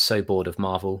 I'm so bored of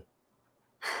Marvel.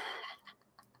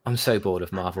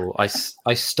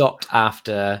 I stopped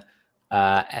after,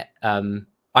 I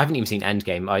haven't even seen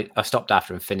Endgame. I stopped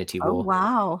after Infinity War. Oh,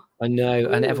 wow. I know.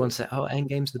 And everyone said, oh,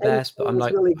 Endgame's the best. But I'm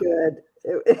like, really good.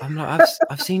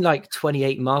 I've seen like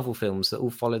 28 Marvel films that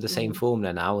all follow the same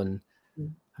formula now. And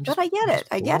but I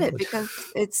get it because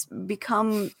it's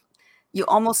become, you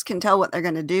almost can tell what they're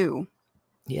going to do.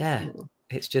 Yeah.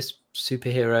 It's just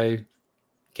superhero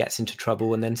gets into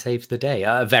trouble and then saves the day.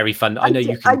 Very fun. I know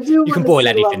you can boil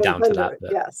anything down to that.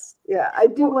 But... Yes. Yeah. I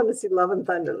do want to see Love and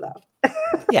Thunder though.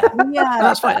 Yeah.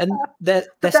 That's fine. And they're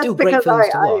still great films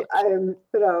to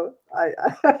watch. I'm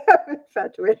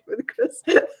infatuated with Chris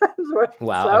Hemsworth.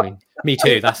 Wow. So. I mean, me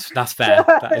too. That's fair.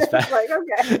 That is fair. Like,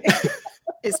 okay.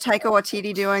 Is Taika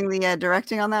Waititi doing the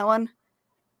directing on that one?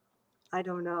 I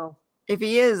don't know. If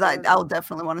he is, I'll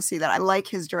definitely want to see that. I like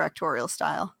his directorial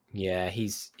style. Yeah,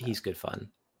 he's good fun.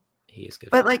 He is good.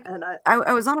 But like,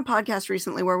 I was on a podcast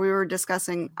recently where we were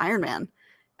discussing Iron Man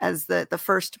as the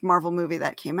first Marvel movie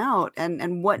that came out,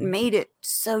 and what made it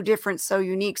so different, so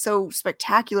unique, so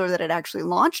spectacular that it actually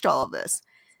launched all of this.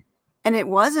 And it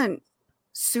wasn't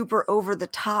super over the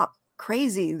top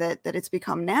crazy that it's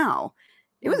become now.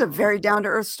 It was a very down to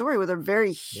earth story with a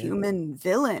very human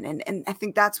villain, and I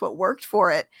think that's what worked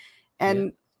for it.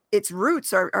 And its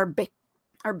roots are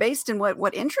based in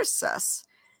what interests us.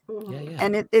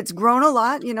 And it's grown a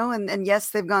lot, and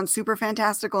yes, they've gone super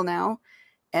fantastical now,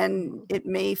 and it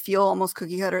may feel almost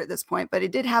cookie cutter at this point, but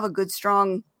it did have a good,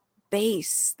 strong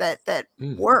base that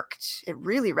worked. It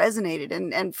really resonated.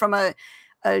 And from a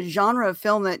genre of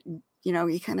film that,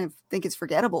 you kind of think it's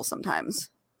forgettable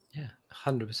sometimes. Yeah,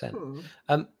 100%.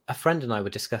 A friend and I were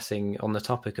discussing on the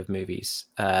topic of movies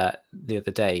the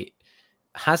other day.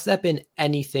 Has there been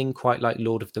anything quite like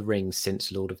Lord of the Rings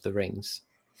since Lord of the Rings?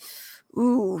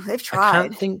 Ooh, they've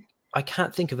tried. I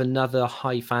can't think of another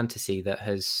high fantasy that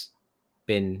has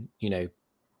been,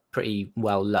 pretty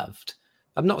well loved.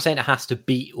 I'm not saying it has to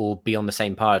beat or be on the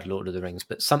same par as Lord of the Rings,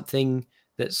 but something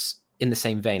that's in the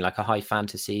same vein, like a high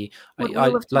fantasy. Like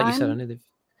you said, I know they've.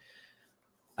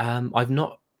 I've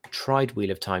not tried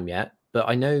Wheel of Time yet, but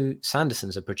I know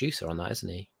Sanderson's a producer on that, isn't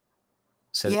he?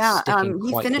 So yeah,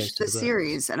 he finished the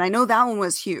series, and I know that one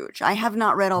was huge. I have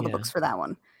not read all the books for that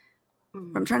one.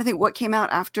 I'm trying to think what came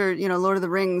out after, Lord of the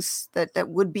Rings that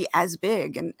would be as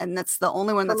big, and that's the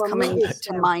only one that's coming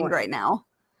to mind right now.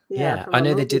 Yeah, I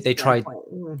know they did. They tried.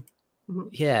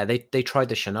 Yeah, they tried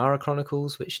the Shannara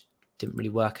Chronicles, which didn't really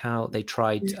work out. They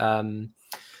tried.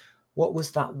 What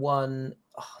was that one?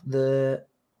 It's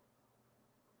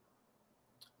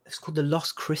called the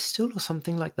Lost Crystal or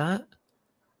something like that.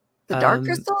 The Dark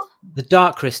Crystal? The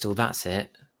Dark Crystal, that's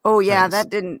it. Oh yeah, that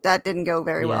didn't go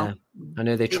very well. I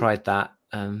know they tried that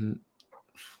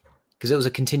because it was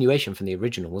a continuation from the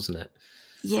original, wasn't it?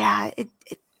 Yeah,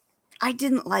 I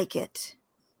didn't like it.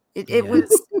 It was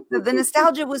the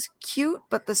nostalgia was cute,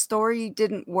 but the story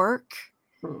didn't work.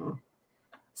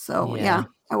 So yeah,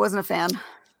 I wasn't a fan.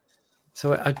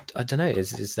 So I don't know.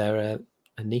 Is there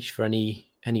a niche for any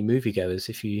moviegoers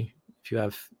if you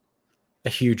have a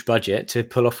huge budget to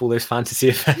pull off all those fantasy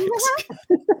effects.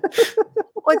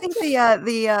 Well, I think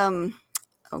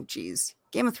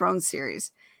Game of Thrones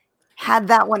series, had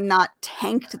that one not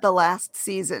tanked the last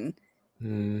season,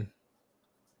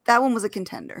 that one was a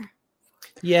contender.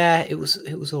 Yeah, it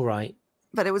was all right.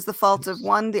 But it was the fault of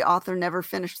one, the author never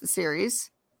finished the series.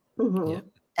 Yeah.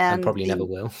 And probably never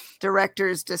will.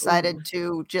 Directors decided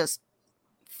to just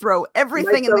throw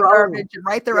everything in the garbage and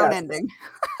write their own ending.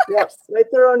 Yes,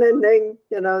 write their own ending,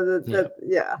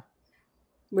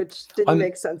 which didn't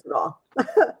make sense at all.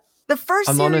 The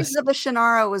first series of the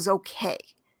Shannara was okay.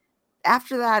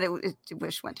 After that, it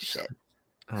went to shit.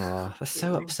 Oh, that's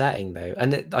so upsetting, though.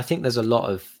 And I think there's a lot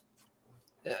of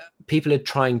people are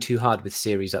trying too hard with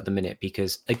series at the minute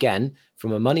because, again,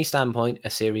 from a money standpoint, a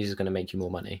series is going to make you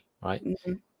more money, right?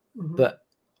 Mm-hmm. But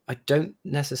I don't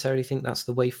necessarily think that's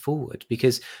the way forward,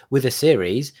 because with a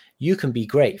series, you can be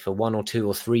great for 1 or 2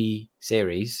 or 3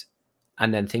 series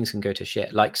and then things can go to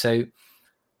shit. Like, so,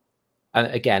 and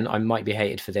again, I might be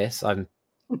hated for this. I'm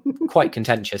quite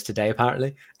contentious today,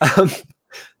 apparently.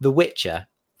 The Witcher.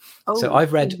 So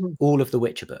I've read all of the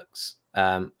Witcher books,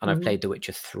 and I've played The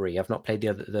Witcher 3. I've not played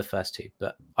the first 2,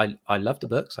 but I love the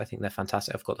books. I think they're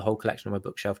fantastic. I've got the whole collection on my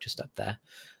bookshelf just up there.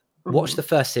 Watched the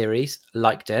first series,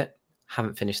 liked it.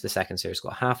 Haven't finished the second series.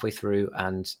 Got halfway through,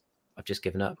 and I've just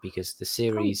given up because the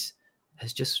series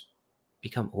has just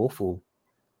become awful.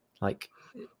 Like,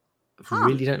 I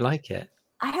really don't like it.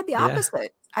 I had the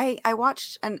opposite. I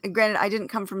watched, and granted, I didn't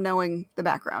come from knowing the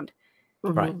background.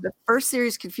 Right. The first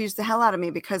series confused the hell out of me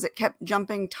because it kept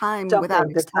jumping time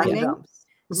without explaining.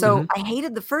 So I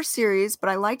hated the first series, but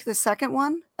I liked the second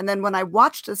one. And then when I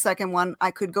watched the second one,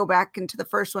 I could go back into the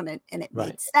first one and it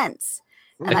made sense.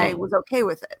 And I was okay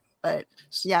with it. But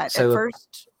yeah, so at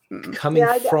first. Coming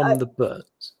from the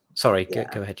books. Sorry, go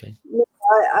ahead, Jane.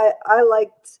 I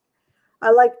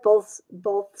liked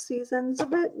both seasons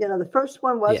of it. The first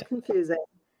one was confusing,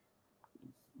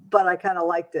 but I kind of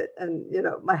liked it. And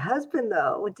my husband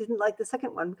though didn't like the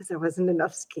second one because there wasn't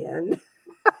enough skin.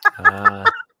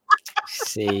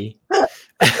 See,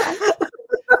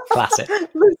 classic.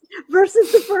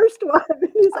 Versus the first one,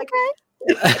 he's like,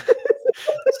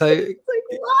 so it's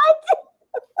like, what?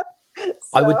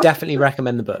 I would definitely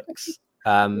recommend the books.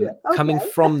 Coming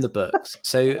from the books.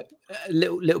 So a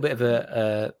little bit of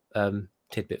a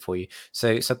tidbit for you.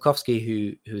 So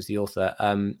Sapkowski, who's the author,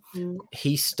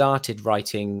 he started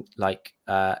writing like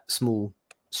small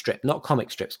strip, not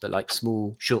comic strips, but like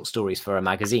small short stories for a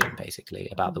magazine, basically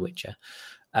about The Witcher.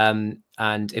 And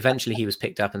eventually he was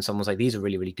picked up, and someone was like, "These are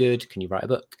really, really good. Can you write a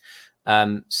book?"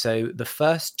 So the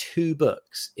first 2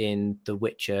 books in the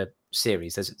Witcher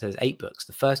series, there's 8 books.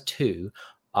 The first 2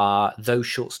 are those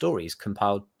short stories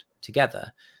compiled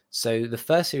together. So the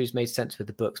first series made sense with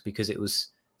the books because it was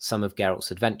some of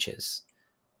Geralt's adventures,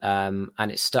 and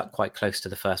it stuck quite close to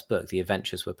the first book. The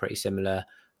adventures were pretty similar,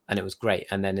 and it was great.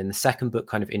 And then in the second book,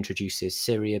 kind of introduces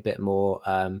Ciri a bit more.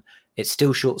 It's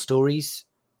still short stories,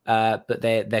 but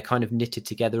they're kind of knitted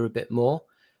together a bit more.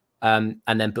 And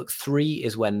then book 3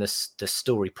 is when the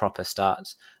story proper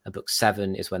starts, and book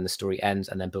 7 is when the story ends,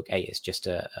 and then book 8 is just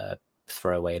a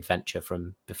throwaway adventure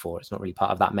from before. It's not really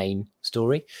part of that main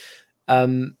story.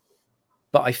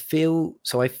 But I feel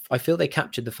they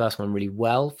captured the first one really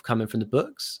well coming from the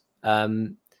books. But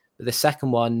the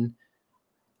second one,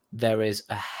 there is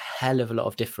a hell of a lot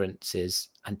of differences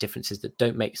that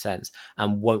don't make sense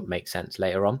and won't make sense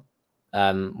later on.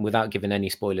 Without giving any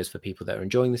spoilers for people that are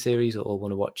enjoying the series or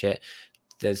want to watch it,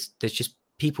 there's just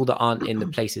people that aren't in the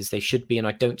places they should be, and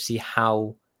I don't see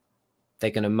how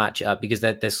they're going to match it up, because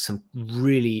there's some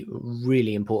really,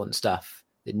 really important stuff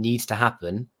that needs to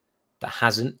happen that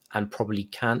hasn't and probably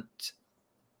can't,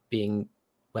 being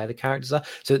where the characters are.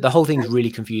 So the whole thing's really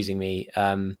confusing me,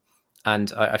 and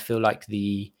I feel like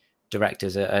the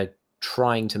directors are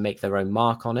trying to make their own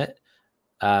mark on it,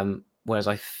 whereas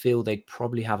I feel they'd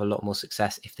probably have a lot more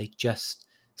success if they just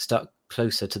stuck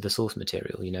closer to the source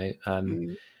material,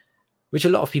 which a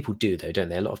lot of people do, though, don't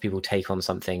they? A lot of people take on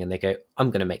something and they go,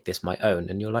 I'm going to make this my own.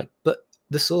 And you're like, but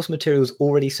the source material is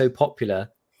already so popular.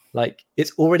 Like,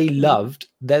 it's already loved.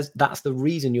 That's the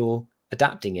reason you're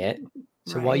adapting it.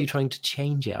 So why are you trying to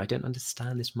change it? I don't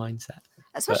understand this mindset.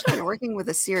 Especially when you're working with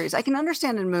a series. I can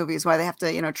understand in movies why they have to,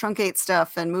 truncate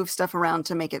stuff and move stuff around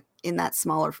to make it in that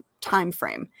smaller time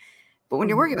frame. But when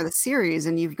you're working with a series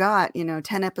and you've got,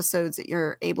 10 episodes that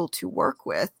you're able to work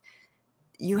with,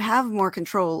 you have more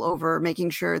control over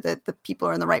making sure that the people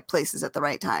are in the right places at the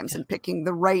right times and picking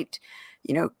the right,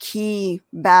 key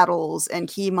battles and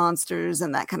key monsters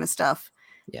and that kind of stuff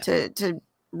to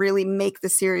really make the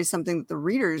series something that the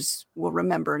readers will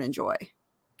remember and enjoy.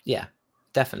 Yeah,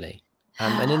 definitely.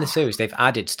 And in the series, they've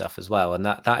added stuff as well, and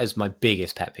that is my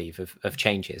biggest pet peeve of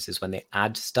changes is when they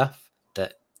add stuff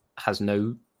that has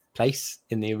no place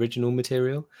in the original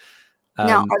material.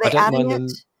 Now, are I they don't adding mind it?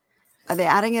 them. Are they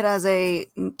adding it as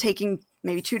taking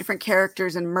maybe two different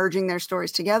characters and merging their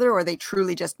stories together, or are they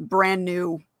truly just brand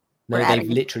new? No, they've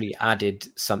adding it? literally added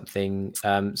something.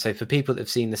 So for people that have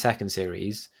seen the second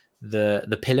series,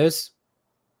 the pillars,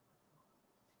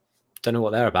 don't know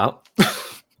what they're about.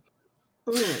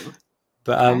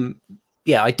 But Okay.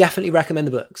 yeah, I definitely recommend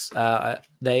the books.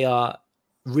 They are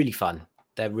really fun.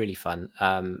 They're really fun.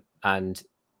 And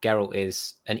Geralt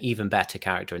is an even better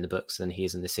character in the books than he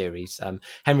is in the series.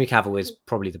 Henry Cavill is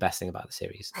probably the best thing about the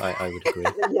series. I would agree.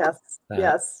 Yes,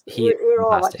 yes. He is We're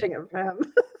all fantastic. watching it for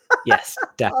him. Yes,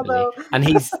 definitely. Although- And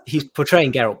he's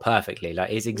portraying Geralt perfectly.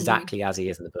 Like he's exactly as he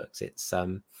is in the books. It's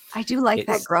I do like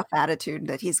that it's- gruff attitude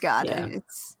that he's got. Yeah.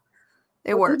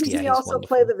 It works. Didn't Yeah, he he's also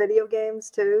play wonderful. the video games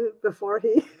too before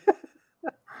he?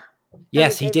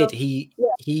 Yes, he Henry did.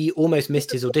 Cavill? He almost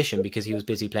missed his audition because he was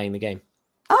busy playing the game.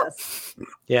 Oh, Yes.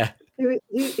 Yeah.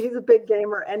 He's a big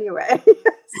gamer anyway.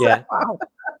 Yeah. wow.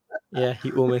 Yeah,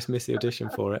 he almost missed the audition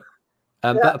for it.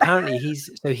 Yeah. But apparently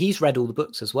he's read all the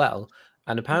books as well.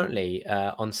 And apparently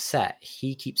on set,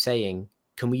 he keeps saying,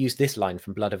 can we use this line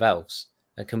from Blood of Elves?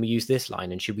 And can we use this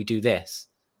line? And should we do this?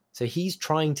 So he's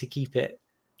trying to keep it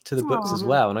to the books as Aw.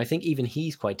 well. And I think even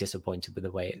he's quite disappointed with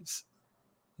the way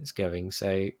it's going.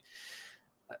 So,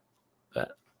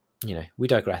 but, we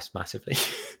digress massively.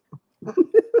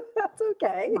 That's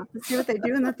okay. Let's see what they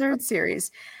do in the third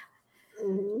series.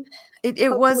 Mhm. It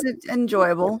Hopefully- wasn't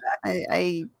enjoyable.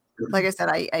 I like I said,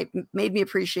 I made me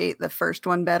appreciate the first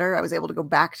one better. I was able to go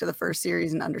back to the first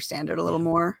series and understand it a little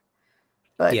more.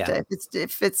 But Yeah.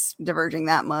 if it's diverging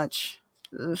that much,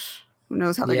 ugh, who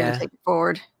knows how they're going Yeah. to take it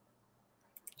forward?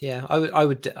 Yeah, I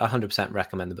would 100%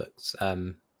 recommend the books.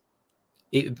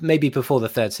 Maybe before the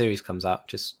third series comes out,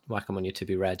 just whack them on your to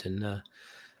be read, and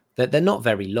they're not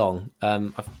very long.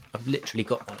 I've literally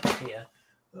got one here,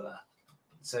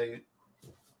 so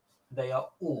they are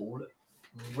all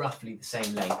roughly the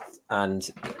same length, and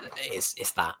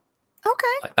it's that. Okay.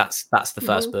 Like that's the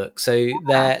first book, so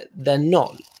they're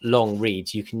not long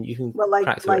reads. You can Well, like-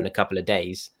 crack through it in a like- couple of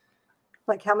days.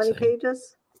 Like how many So-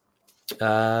 pages?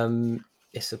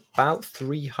 It's about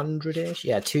 300-ish.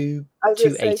 Yeah, I was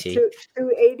gonna say 280.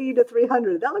 280 to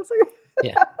 300. That looks like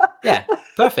Yeah,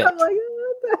 perfect. I'm like,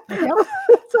 what the-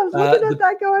 so I was looking at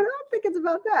that going, I don't think it's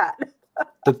about that.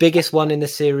 The biggest one in the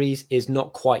series is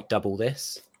not quite double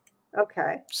this,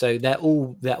 Okay. so they're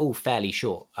all fairly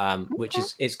short, which Okay.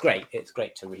 is great. It's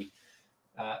great to read.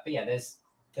 But yeah, there's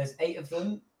 8 of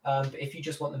them. But if you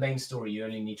just want the main story, you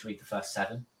only need to read the first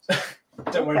 7.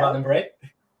 Don't worry about number 8.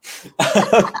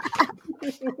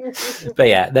 But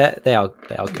yeah, they are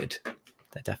good.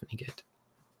 They're definitely good.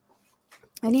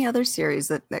 Any other series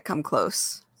that come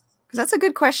close? Because that's a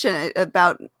good question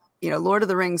about Lord of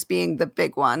the Rings being the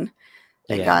big one.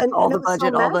 They Yeah. got all it the was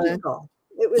so budget, all the magical.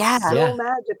 It was Yeah. so Yeah.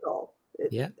 magical.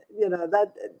 Yeah.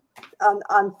 That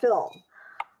on film.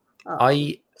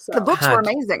 the books were had-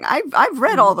 amazing. I've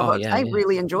read all the Oh, books. yeah, I yeah.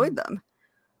 really enjoyed them.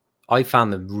 I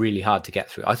found them really hard to get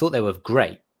through. I thought they were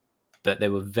great, but they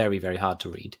were very, very hard to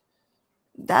read.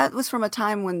 That was from a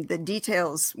time when the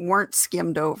details weren't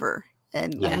skimmed over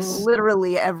and Yes.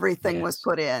 literally everything was Yes.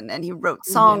 put in, and he wrote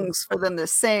songs for them to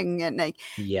sing, and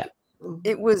Yeah.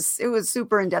 it was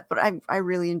super in depth, but I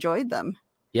really enjoyed them.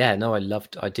 Yeah, no, I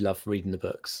do love reading the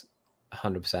books,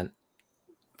 100%.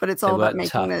 But it's They all about were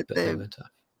making tough, but they were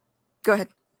tough. Go ahead.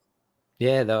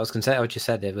 Yeah, I was gonna say. I just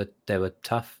said they were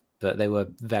tough, but they were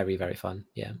very, very fun.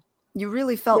 Yeah. You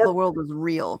really felt Yep. the world was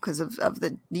real because of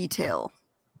the detail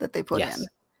that they put Yes. in.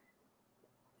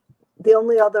 The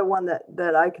only other one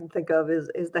that I can think of is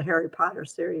the Harry Potter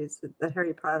series, the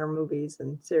Harry Potter movies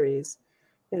and series.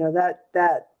 That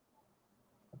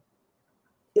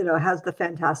has the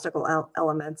fantastical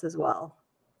elements as well.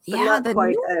 But Yeah, not the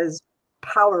quite new- as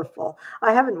powerful.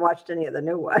 I haven't watched any of the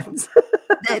new ones.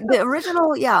 the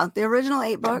original, the original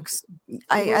 8 books,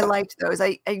 I liked those.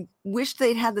 I wish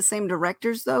they'd had the same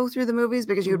directors though through the movies,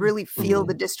 because you would really feel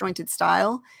the disjointed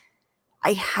style.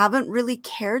 I haven't really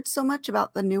cared so much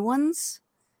about the new ones.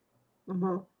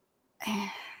 Mhm.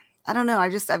 I don't know.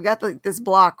 I've got this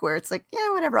block where it's like, yeah,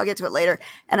 whatever, I'll get to it later,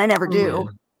 and I never do.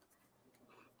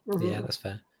 Mhm. Yeah, that's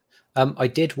fair. I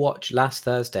did watch last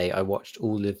Thursday. I watched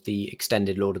all of the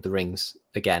extended Lord of the Rings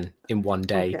again in one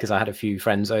day Okay. because I had a few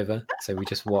friends over, so we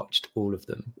just watched all of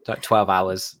them, like 12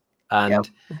 hours, and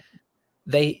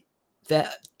they're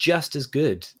just as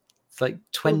good. It's like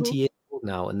 20 years old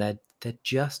now, and they're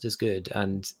just as good,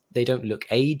 and they don't look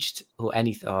aged or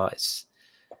anything. Oh, it's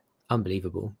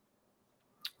unbelievable.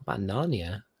 What about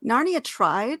Narnia? Narnia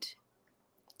tried.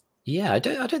 Yeah, I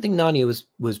don't think Narnia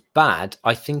was bad.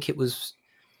 I think it was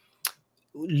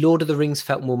Lord of the Rings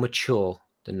felt more mature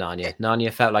than Narnia.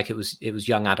 Narnia felt like it was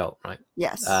young adult, right?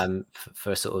 Yes.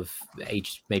 For sort of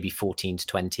age maybe 14 to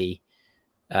 20,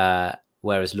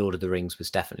 whereas Lord of the Rings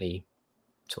was definitely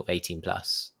sort of 18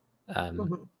 plus.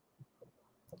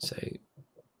 So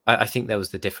I think there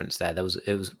was the difference there.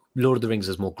 It was Lord of the Rings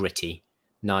was more gritty.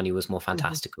 Narnia was more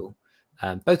fantastical.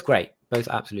 Both great, both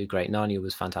absolutely great. Narnia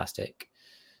was fantastic.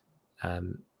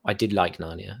 I did like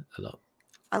Narnia a lot.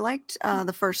 I liked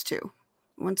the first two.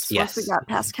 Once we got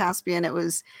past Caspian, it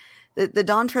was the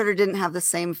Dawn Treader didn't have the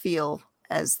same feel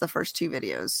as the first two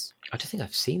videos. I don't think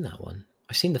I've seen that one.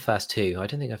 I've seen the first two. I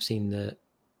don't think I've seen the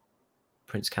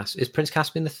Prince Caspian. Is Prince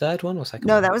Caspian the third one or second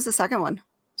one? No, that was the second one.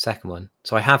 Second one.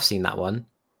 So I have seen that one.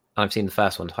 I've seen the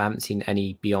first one. So I haven't seen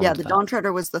any beyond. Yeah, the Dawn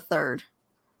Treader was the third.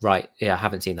 Right. Yeah, I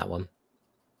haven't seen that one.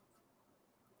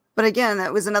 But again,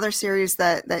 that was another series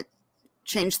that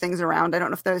changed things around. I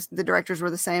don't know if the directors were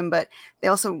the same, but they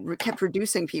also kept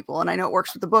reducing people. And I know it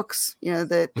works with the books. You know,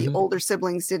 the older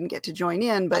siblings didn't get to join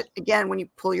in. But again, when you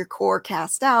pull your core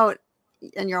cast out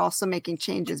and you're also making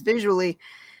changes visually,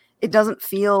 it doesn't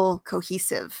feel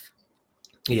cohesive.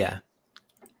 Yeah.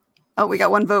 Oh, we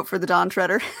got one vote for the Dawn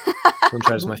Treader. Dawn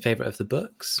Treader is my favorite of the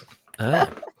books. There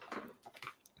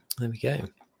we go.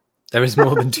 There is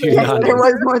more than two. There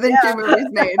was more than two movies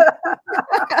made.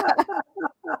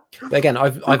 But again,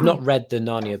 I've not read the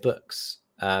Narnia books,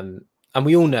 and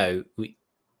we all know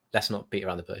let's not beat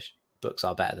around the bush. Books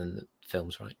are better than the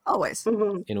films, right? Always,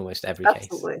 in almost every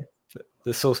Absolutely. case.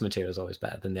 The source material is always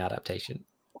better than the adaptation.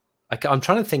 I'm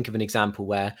trying to think of an example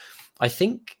where I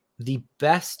think the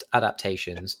best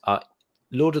adaptations are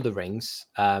Lord of the Rings.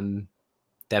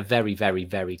 They're very, very,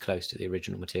 very close to the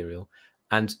original material,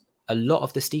 and a lot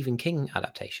of the Stephen King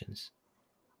adaptations,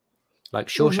 like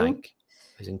Shawshank,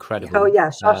 is incredible. Oh yeah,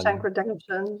 Shawshank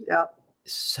Redemption. Yeah,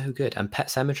 so good. And Pet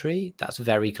Sematary, that's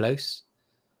very close.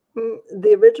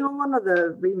 The original one or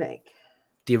the remake?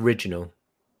 The original.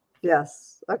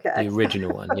 Yes. Okay. The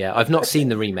original one. Yeah, I've not seen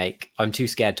the remake. I'm too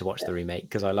scared to watch the remake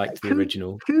because I liked the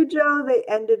original. Cujo, they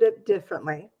ended it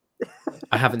differently.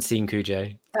 I haven't seen Cujo.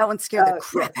 That one scared the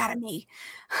crap out of me.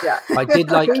 Yeah, I did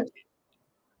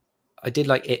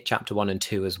like It Chapter 1 and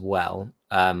 2 as well,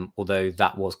 although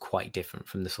that was quite different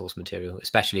from the source material,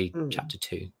 especially Chapter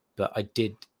 2. But I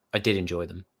did enjoy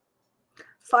them.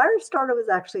 Firestarter was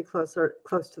actually close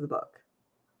to the book.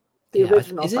 The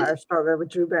original Firestarter with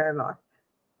Drew Barrymore.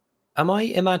 Am I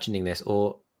imagining this,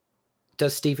 or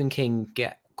does Stephen King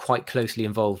get quite closely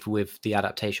involved with the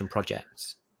adaptation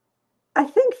projects? I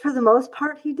think for the most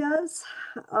part he does.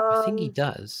 I think he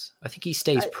does. I think he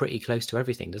stays pretty close to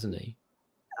everything, doesn't he?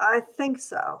 I think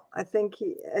so. I think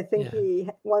he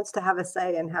wants to have a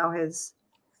say in how his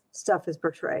stuff is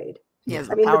portrayed. Yes,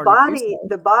 I mean the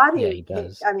body. Yeah, he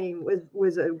does. I mean,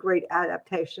 was a great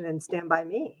adaptation in Stand By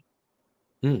Me.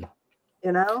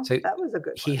 You know, so that was a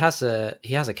good. He has a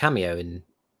cameo in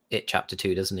It Chapter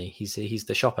 2, doesn't he? He's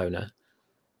the shop owner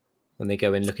when they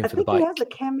go in looking for the bike. He has a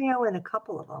cameo in a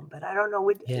couple of them, but I don't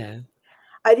know. Yeah,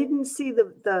 I didn't see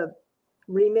the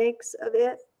remakes of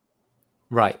it.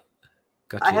 Right.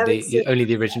 Gotcha. Only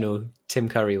the original Tim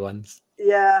Curry ones.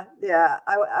 Yeah.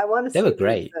 I want to see. They were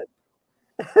great.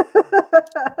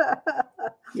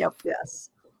 Yep.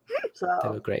 Yes. So they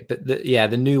were great, but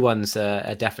the new ones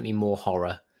are definitely more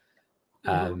horror.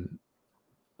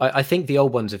 I think the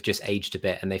old ones have just aged a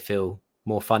bit, and they feel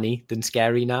more funny than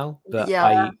scary now. But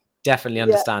I definitely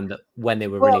understand that when they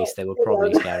were released, they were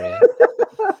probably scarier.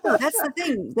 That's the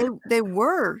thing. They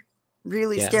were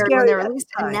really scary when they were released,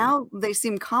 and now they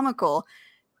seem comical.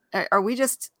 Are we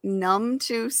just numb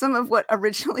to some of what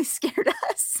originally scared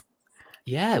us?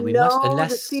 Yeah, we must.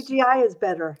 Unless the CGI is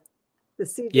better. The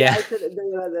CGI,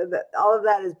 all of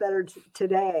that is better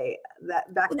today.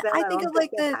 That back then, I think of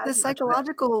like the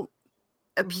psychological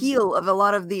appeal of a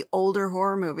lot of the older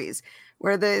horror movies,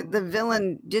 where the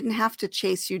villain didn't have to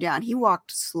chase you down; he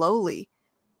walked slowly,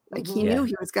 like he knew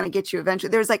he was going to get you eventually.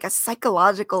 There's like a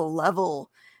psychological level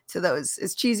to those,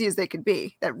 as cheesy as they could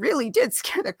be, that really did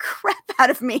scare the crap out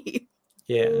of me.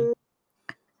 Yeah,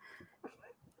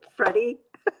 Freddy.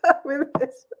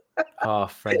 Oh,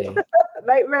 Freddy.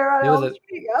 Nightmare on Elm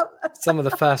Street. Yep. Some of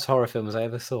the first horror films I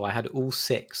ever saw. I had all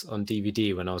 6 on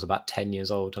DVD when I was about 10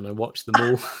 years old, and I watched them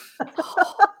all.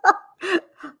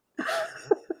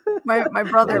 my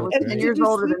brother was 10 years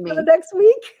older than me. The next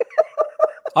week?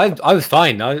 I was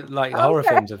fine. Horror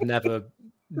films have never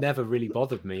really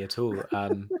bothered me at all.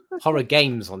 Horror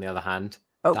games, on the other hand,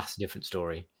 that's a different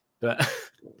story. But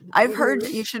I've heard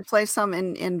you should play some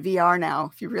in VR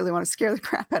now if you really want to scare the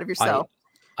crap out of yourself.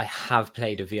 I have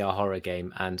played a VR horror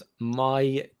game, and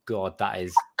my God, that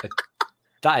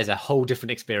is a whole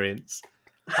different experience.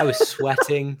 I was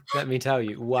sweating, let me tell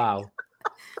you. Wow.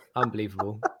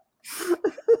 Unbelievable.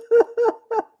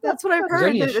 That's what I've It was heard.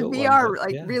 only a That the short one, VR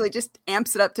but yeah. really just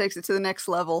amps it up, takes it to the next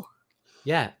level.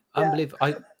 Yeah,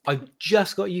 unbelievable. I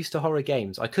just got used to horror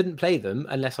games. I couldn't play them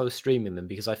unless I was streaming them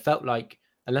because I felt like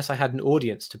unless I had an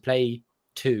audience to play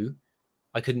to,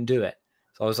 I couldn't do it.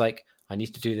 So I was like, I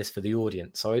need to do this for the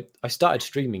audience. So I started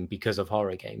streaming because of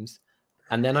horror games.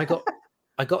 And then I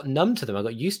got numb to them. I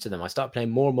got used to them. I started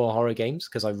playing more and more horror games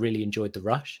because I really enjoyed the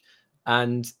rush.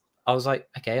 And I was like,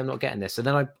 okay, I'm not getting this. So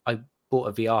then I bought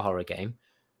a VR horror game.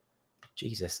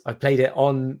 Jesus. I played it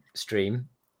on stream.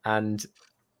 And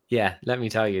yeah, let me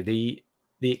tell you, the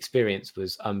experience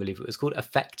was unbelievable. It's called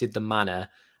Affected the Manor.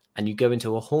 And you go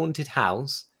into a haunted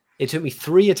house. It took me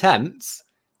 3 attempts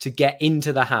to get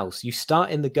into the house. You start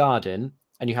in the garden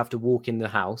and you have to walk in the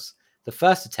house. The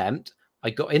first attempt, I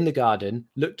got in the garden,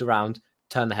 looked around,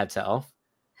 turned the headset off.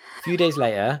 A few days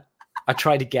later, I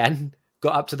tried again,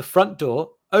 got up to the front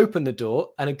door, opened the door,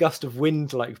 and a gust of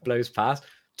wind blows past,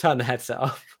 turned the headset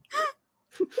off.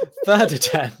 Third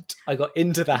attempt, I got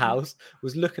into the house,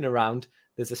 was looking around.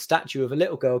 There's a statue of a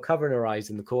little girl covering her eyes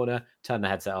in the corner, turned the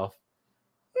headset off.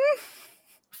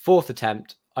 Fourth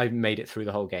attempt, I made it through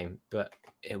the whole game, but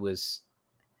it was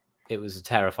a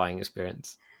terrifying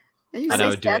experience. And I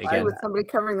would do it again. With somebody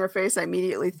covering their face, I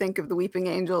immediately think of the Weeping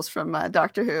Angels from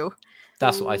Doctor Who.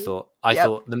 That's what I thought. I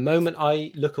thought the moment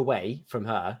I look away from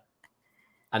her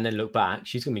and then look back,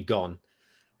 she's going to be gone.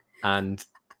 And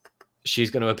she's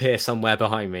going to appear somewhere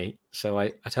behind me. So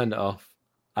I turned it off.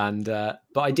 And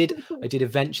but I did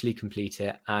eventually complete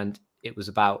it. And it was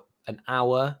about an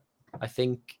hour, I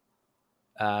think.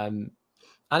 And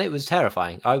it was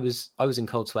terrifying. I was in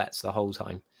cold sweats the whole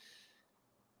time.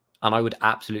 And I would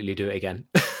absolutely do it again.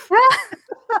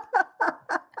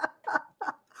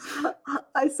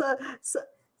 I saw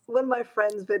one of my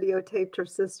friends videotaped her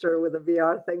sister with a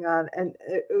VR thing on, and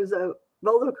it was a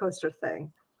roller coaster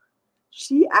thing.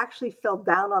 She actually fell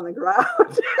down on the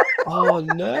ground. Oh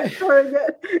no!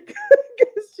 Because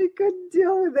she couldn't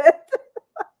deal with it.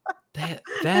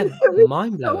 They're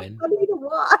mind blowing. So funny to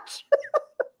watch.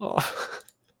 Oh.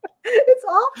 It's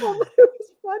awful, but it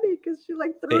was funny because she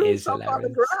threw herself on the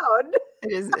ground.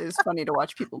 It is funny to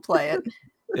watch people play it.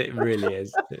 It really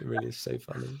is. It really is so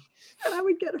funny. And I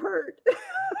would get hurt.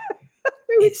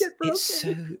 It's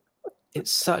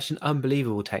such an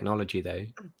unbelievable technology, though.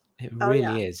 It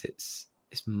really is. It's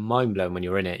mind blowing when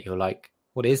you're in it. You're like,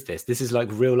 what is this? This is like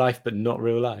real life, but not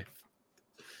real life.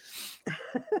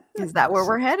 Is that where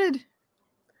we're headed?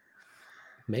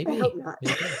 Maybe. I hope not.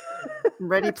 Maybe.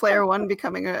 Ready Player One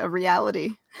becoming a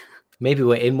reality. Maybe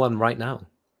we're in one right now.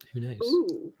 Who knows?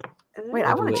 Ooh. Wait,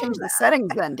 I want to change the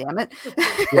settings then, damn it.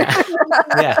 Yeah.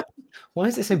 Yeah. Why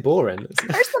is it so boring?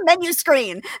 Where's the menu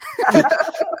screen?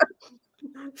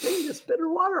 You just spit her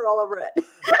water all over it.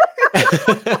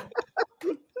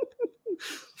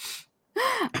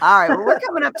 All right, well, we're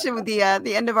coming up to the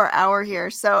end of our hour here.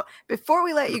 So before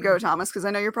we let you go, Thomas, because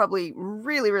I know you're probably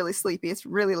really, really sleepy. It's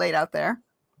really late out there.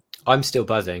 I'm still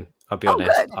buzzing. I'll be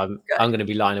honest. Good. I'm going to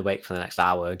be lying awake for the next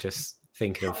hour, just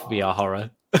thinking of VR horror.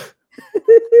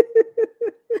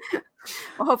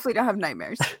 Well, hopefully you don't have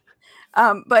nightmares.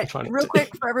 But real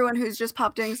quick, for everyone who's just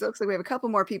popped in, because it looks like we have a couple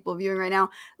more people viewing right now,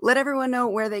 let everyone know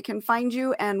where they can find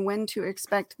you and when to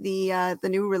expect the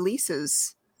new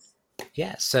releases.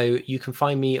 Yeah, so you can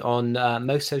find me on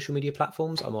most social media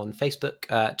platforms. I'm on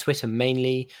Facebook, Twitter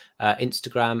mainly,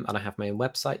 Instagram, and I have my own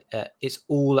website. It's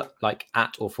all like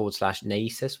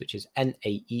 @/Naesus, which is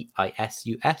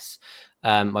Naeisus.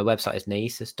 My website is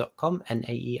naeisus.com,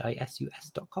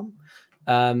 naeisus.com.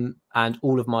 And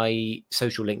all of my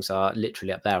social links are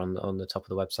literally up there on the top of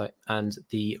the website. And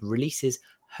the releases,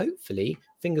 hopefully,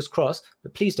 fingers crossed,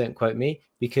 but please don't quote me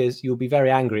because you'll be very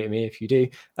angry at me if you do.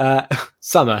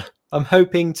 Summer. I'm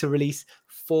hoping to release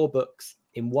 4 books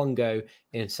in one go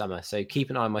in summer. So keep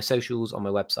an eye on my socials, on my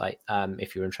website,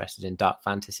 if you're interested in dark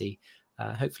fantasy.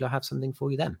 Hopefully I'll have something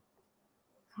for you then.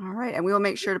 All right. And we will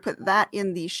make sure to put that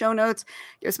in the show notes.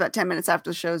 Give us about 10 minutes after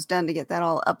the show's done to get that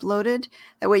all uploaded.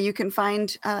 That way you can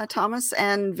find Thomas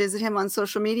and visit him on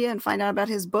social media and find out about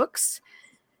his books.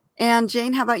 And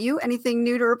Jane, how about you? Anything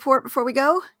new to report before we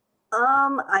go?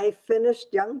 I finished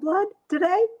Youngblood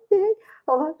today.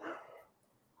 Hold on.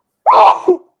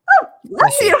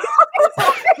 Bless you.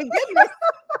 Goodness.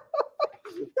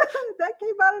 That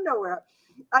came out of nowhere.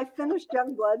 I finished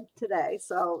Youngblood today,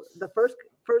 so the first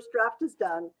draft is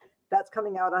done. That's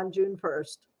coming out on June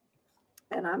 1st.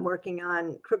 and I'm working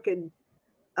on Crooked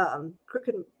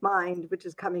Mind, which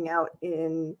is coming out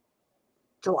in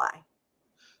July.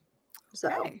 So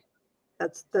Okay.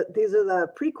 these are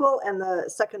the prequel and the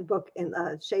second book in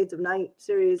the Shades of Night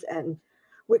series, and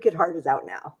Wicked Heart is out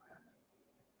now.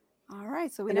 All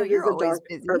right. So we And know it you're is a always dark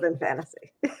busy. urban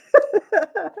fantasy.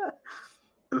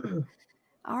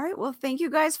 All right. Well, thank you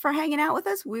guys for hanging out with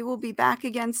us. We will be back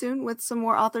again soon with some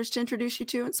more authors to introduce you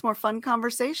to and some more fun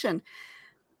conversation.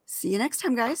 See you next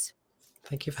time, guys.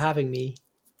 Thank you for having me.